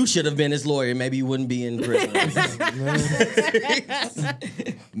 That you should have been his lawyer. Maybe you wouldn't be in prison.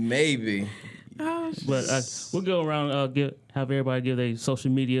 Maybe. Oh, But we'll go around, have everybody give their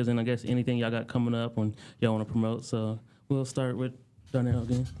social medias and I guess anything y'all got coming up when y'all want to promote. So we'll start with Darnell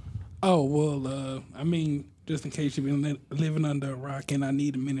again. Oh, well, I mean, just in case you've been living under a rock and I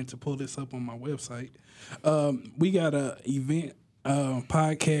need a minute to pull this up on my website, we got a event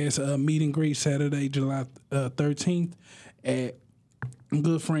podcast meet and greet Saturday, July 13th at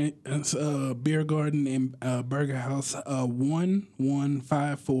Good Friends Beer Garden and Burger House,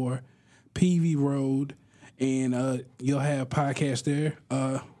 1154 PV Road, and you'll have podcasts there.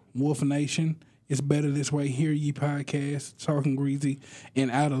 Wolf Nation, It's Better This Way, Hear Ye podcast, Talking Greasy, and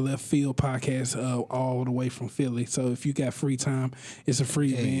Out of Left Field podcast, all the way from Philly. So if you got free time, it's a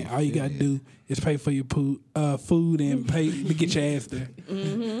free event. All you got to do is pay for your food and pay to get your ass there.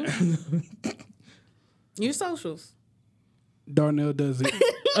 Mm-hmm. Your socials. Darnell does it.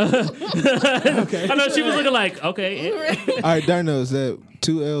 Okay. I know she was looking like, okay. All right, Darnell, is that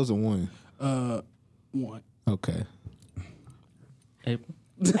 2 L's or 1? 1. Okay. April.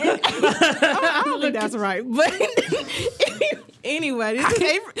 I don't think that's right. But anyway, this is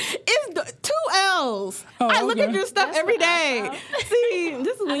April. It's 2 L's. I look at your stuff every day. See,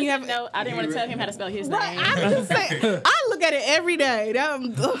 this is when you have. No, I didn't want to tell him how to spell his Right, name. I'm just saying, I look at it every day.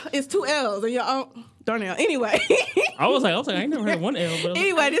 It's 2 L's and your own. Darnell. Anyway. I was like, I ain't never heard 1 L. But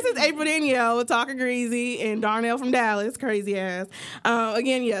anyway, this is April Danielle with Talking Greasy and Darnell from Dallas, crazy ass.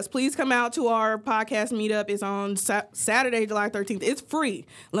 Again, yes, please come out to our podcast meetup. It's on Saturday, July 13th. It's free.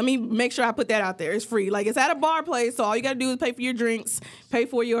 Let me make sure I put that out there. It's free. Like, it's at a bar place, so all you got to do is pay for your drinks, pay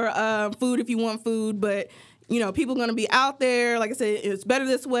for your food if you want food, but you know, people going to be out there. Like I said, It's Better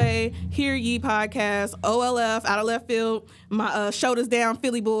This Way, Hear Ye podcast, OLF, Out of Left Field, my Shoulders Down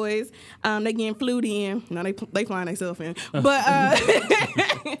Philly boys. They getting flued in. No, they flying themselves in. But,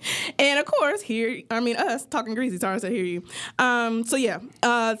 and of course, us, Talking Greasy. Sorry I said Hear You.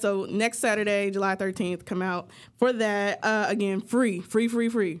 So next Saturday, July 13th, come out for that. Again, free.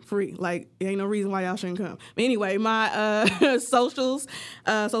 Like, there ain't no reason why y'all shouldn't come. But anyway, my socials,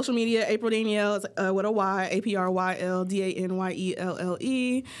 social media, April Danielle with a Y,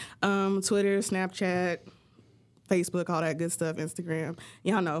 APRYLDANYELLE, Twitter, Snapchat, Facebook, all that good stuff, Instagram.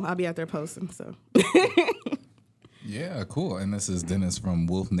 Y'all know, I'll be out there posting, so. Yeah, cool. And this is Dennis from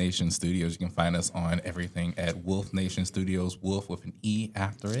Wolf Nation Studios. You can find us on everything at Wolf Nation Studios, Wolf with an E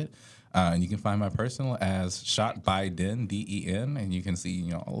after it. And you can find my personal as Shot by Den, Den, and you can see,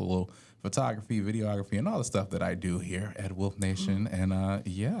 a little photography, videography, and all the stuff that I do here at Wolf Nation. And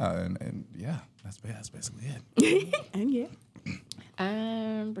that's basically it. And yeah.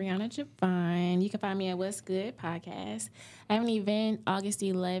 I'm Brianna Javine. You can find me at What's Good Podcast. I have an event August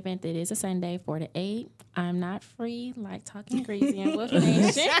 11th. It is a Sunday, 4 to 8. I'm not free like Talking Greasy and Wolf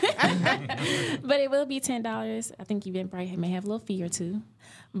Nation, but it will be $10. I think Eventbrite may have a little fee or two,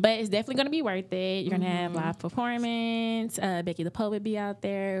 but it's definitely going to be worth it. You're going to have live performance. Becky the Poet be out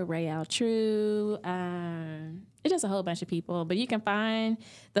there. Ray Altrue. It's just a whole bunch of people, but you can find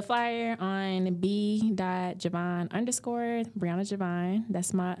the flyer on b.javine_ Brianna Javine.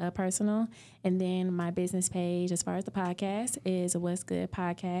 That's my personal. And then my business page, as far as the podcast, is What's Good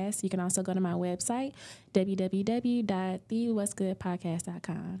Podcast. You can also go to my website,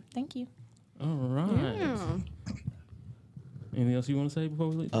 www.thewhat'sgoodpodcast.com. Thank you. All right. Yeah. Anything else you want to say before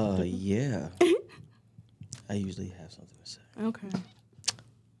we leave? Yeah. I usually have something to say. Okay.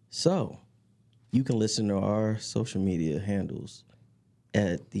 So, you can listen to our social media handles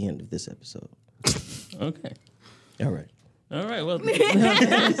at the end of this episode. Okay. All right. Well,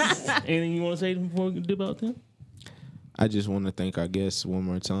 anything you want to say before we do about them? I just want to thank our guests one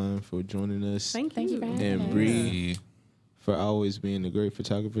more time for joining us. Thank you for having and Bree for always being the great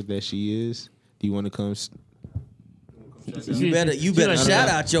photographer that she is. Do you want to come? You better shout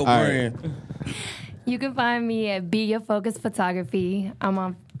out your brand. Right. You can find me at Be Your Focus Photography. I'm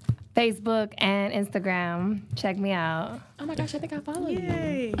on Facebook and Instagram. Check me out. Oh my gosh, I think I follow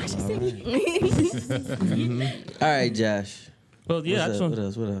you. I should All right, Josh. Well, yeah, what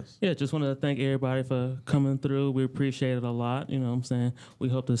else? Yeah, just want to thank everybody for coming through. We appreciate it a lot. You know what I'm saying? We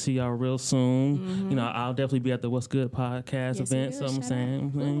hope to see y'all real soon. Mm-hmm. I'll definitely be at the What's Good podcast event. So I'm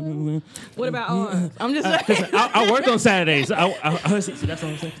saying. What about ours? I'm just I work on Saturdays. See, that's what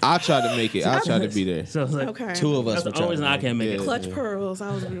I'm saying. I'll try to make it. I'll try to be there. So it's like, okay. Two of us. That's the only reason I can't make it. Clutch pearls.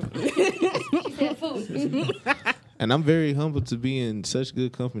 I was. And I'm very humbled to be in such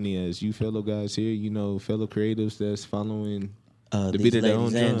good company as you fellow guys here. Fellow creatives that's following the beat of their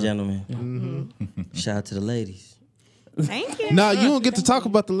own ladies and drum. gentlemen. Mm-hmm. Shout out to the ladies. Thank you. Nah, you don't get to talk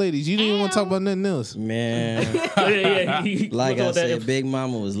about the ladies. You didn't even want to talk about nothing else. Man, Yeah. like I said, Big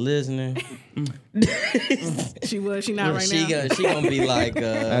Mama was listening. She was. She not right now. She gonna be like,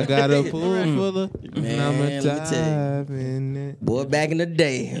 I got a pool full of, Man, and I'ma let me tell you. dive in it. boy, back in the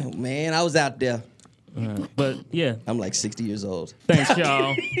day, man, I was out there. But yeah, I'm like 60 years old. thanks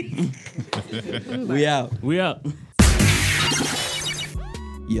y'all. We out. We out.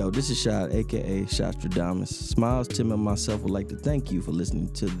 Yo, this is Shad, aka Shadstradamus. Smiles, Tim, and myself would like to thank you for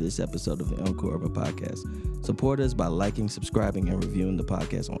listening to this episode of the Uncool Urban Podcast. Support us by liking, subscribing, and reviewing the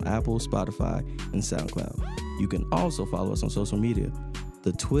podcast on Apple, Spotify, and SoundCloud. You can also follow us on social media.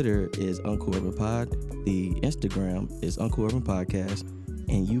 The Twitter is Uncool Urban Pod. The Instagram is Uncool Urban Podcast.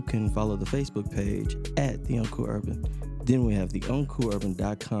 And you can follow the Facebook page at The Uncool Urban. Then we have the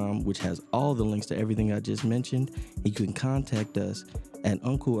uncoolurban.com, which has all the links to everything I just mentioned. And you can contact us at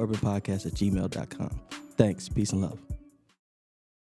uncoolurbanpodcast@gmail.com. Thanks. Peace and love.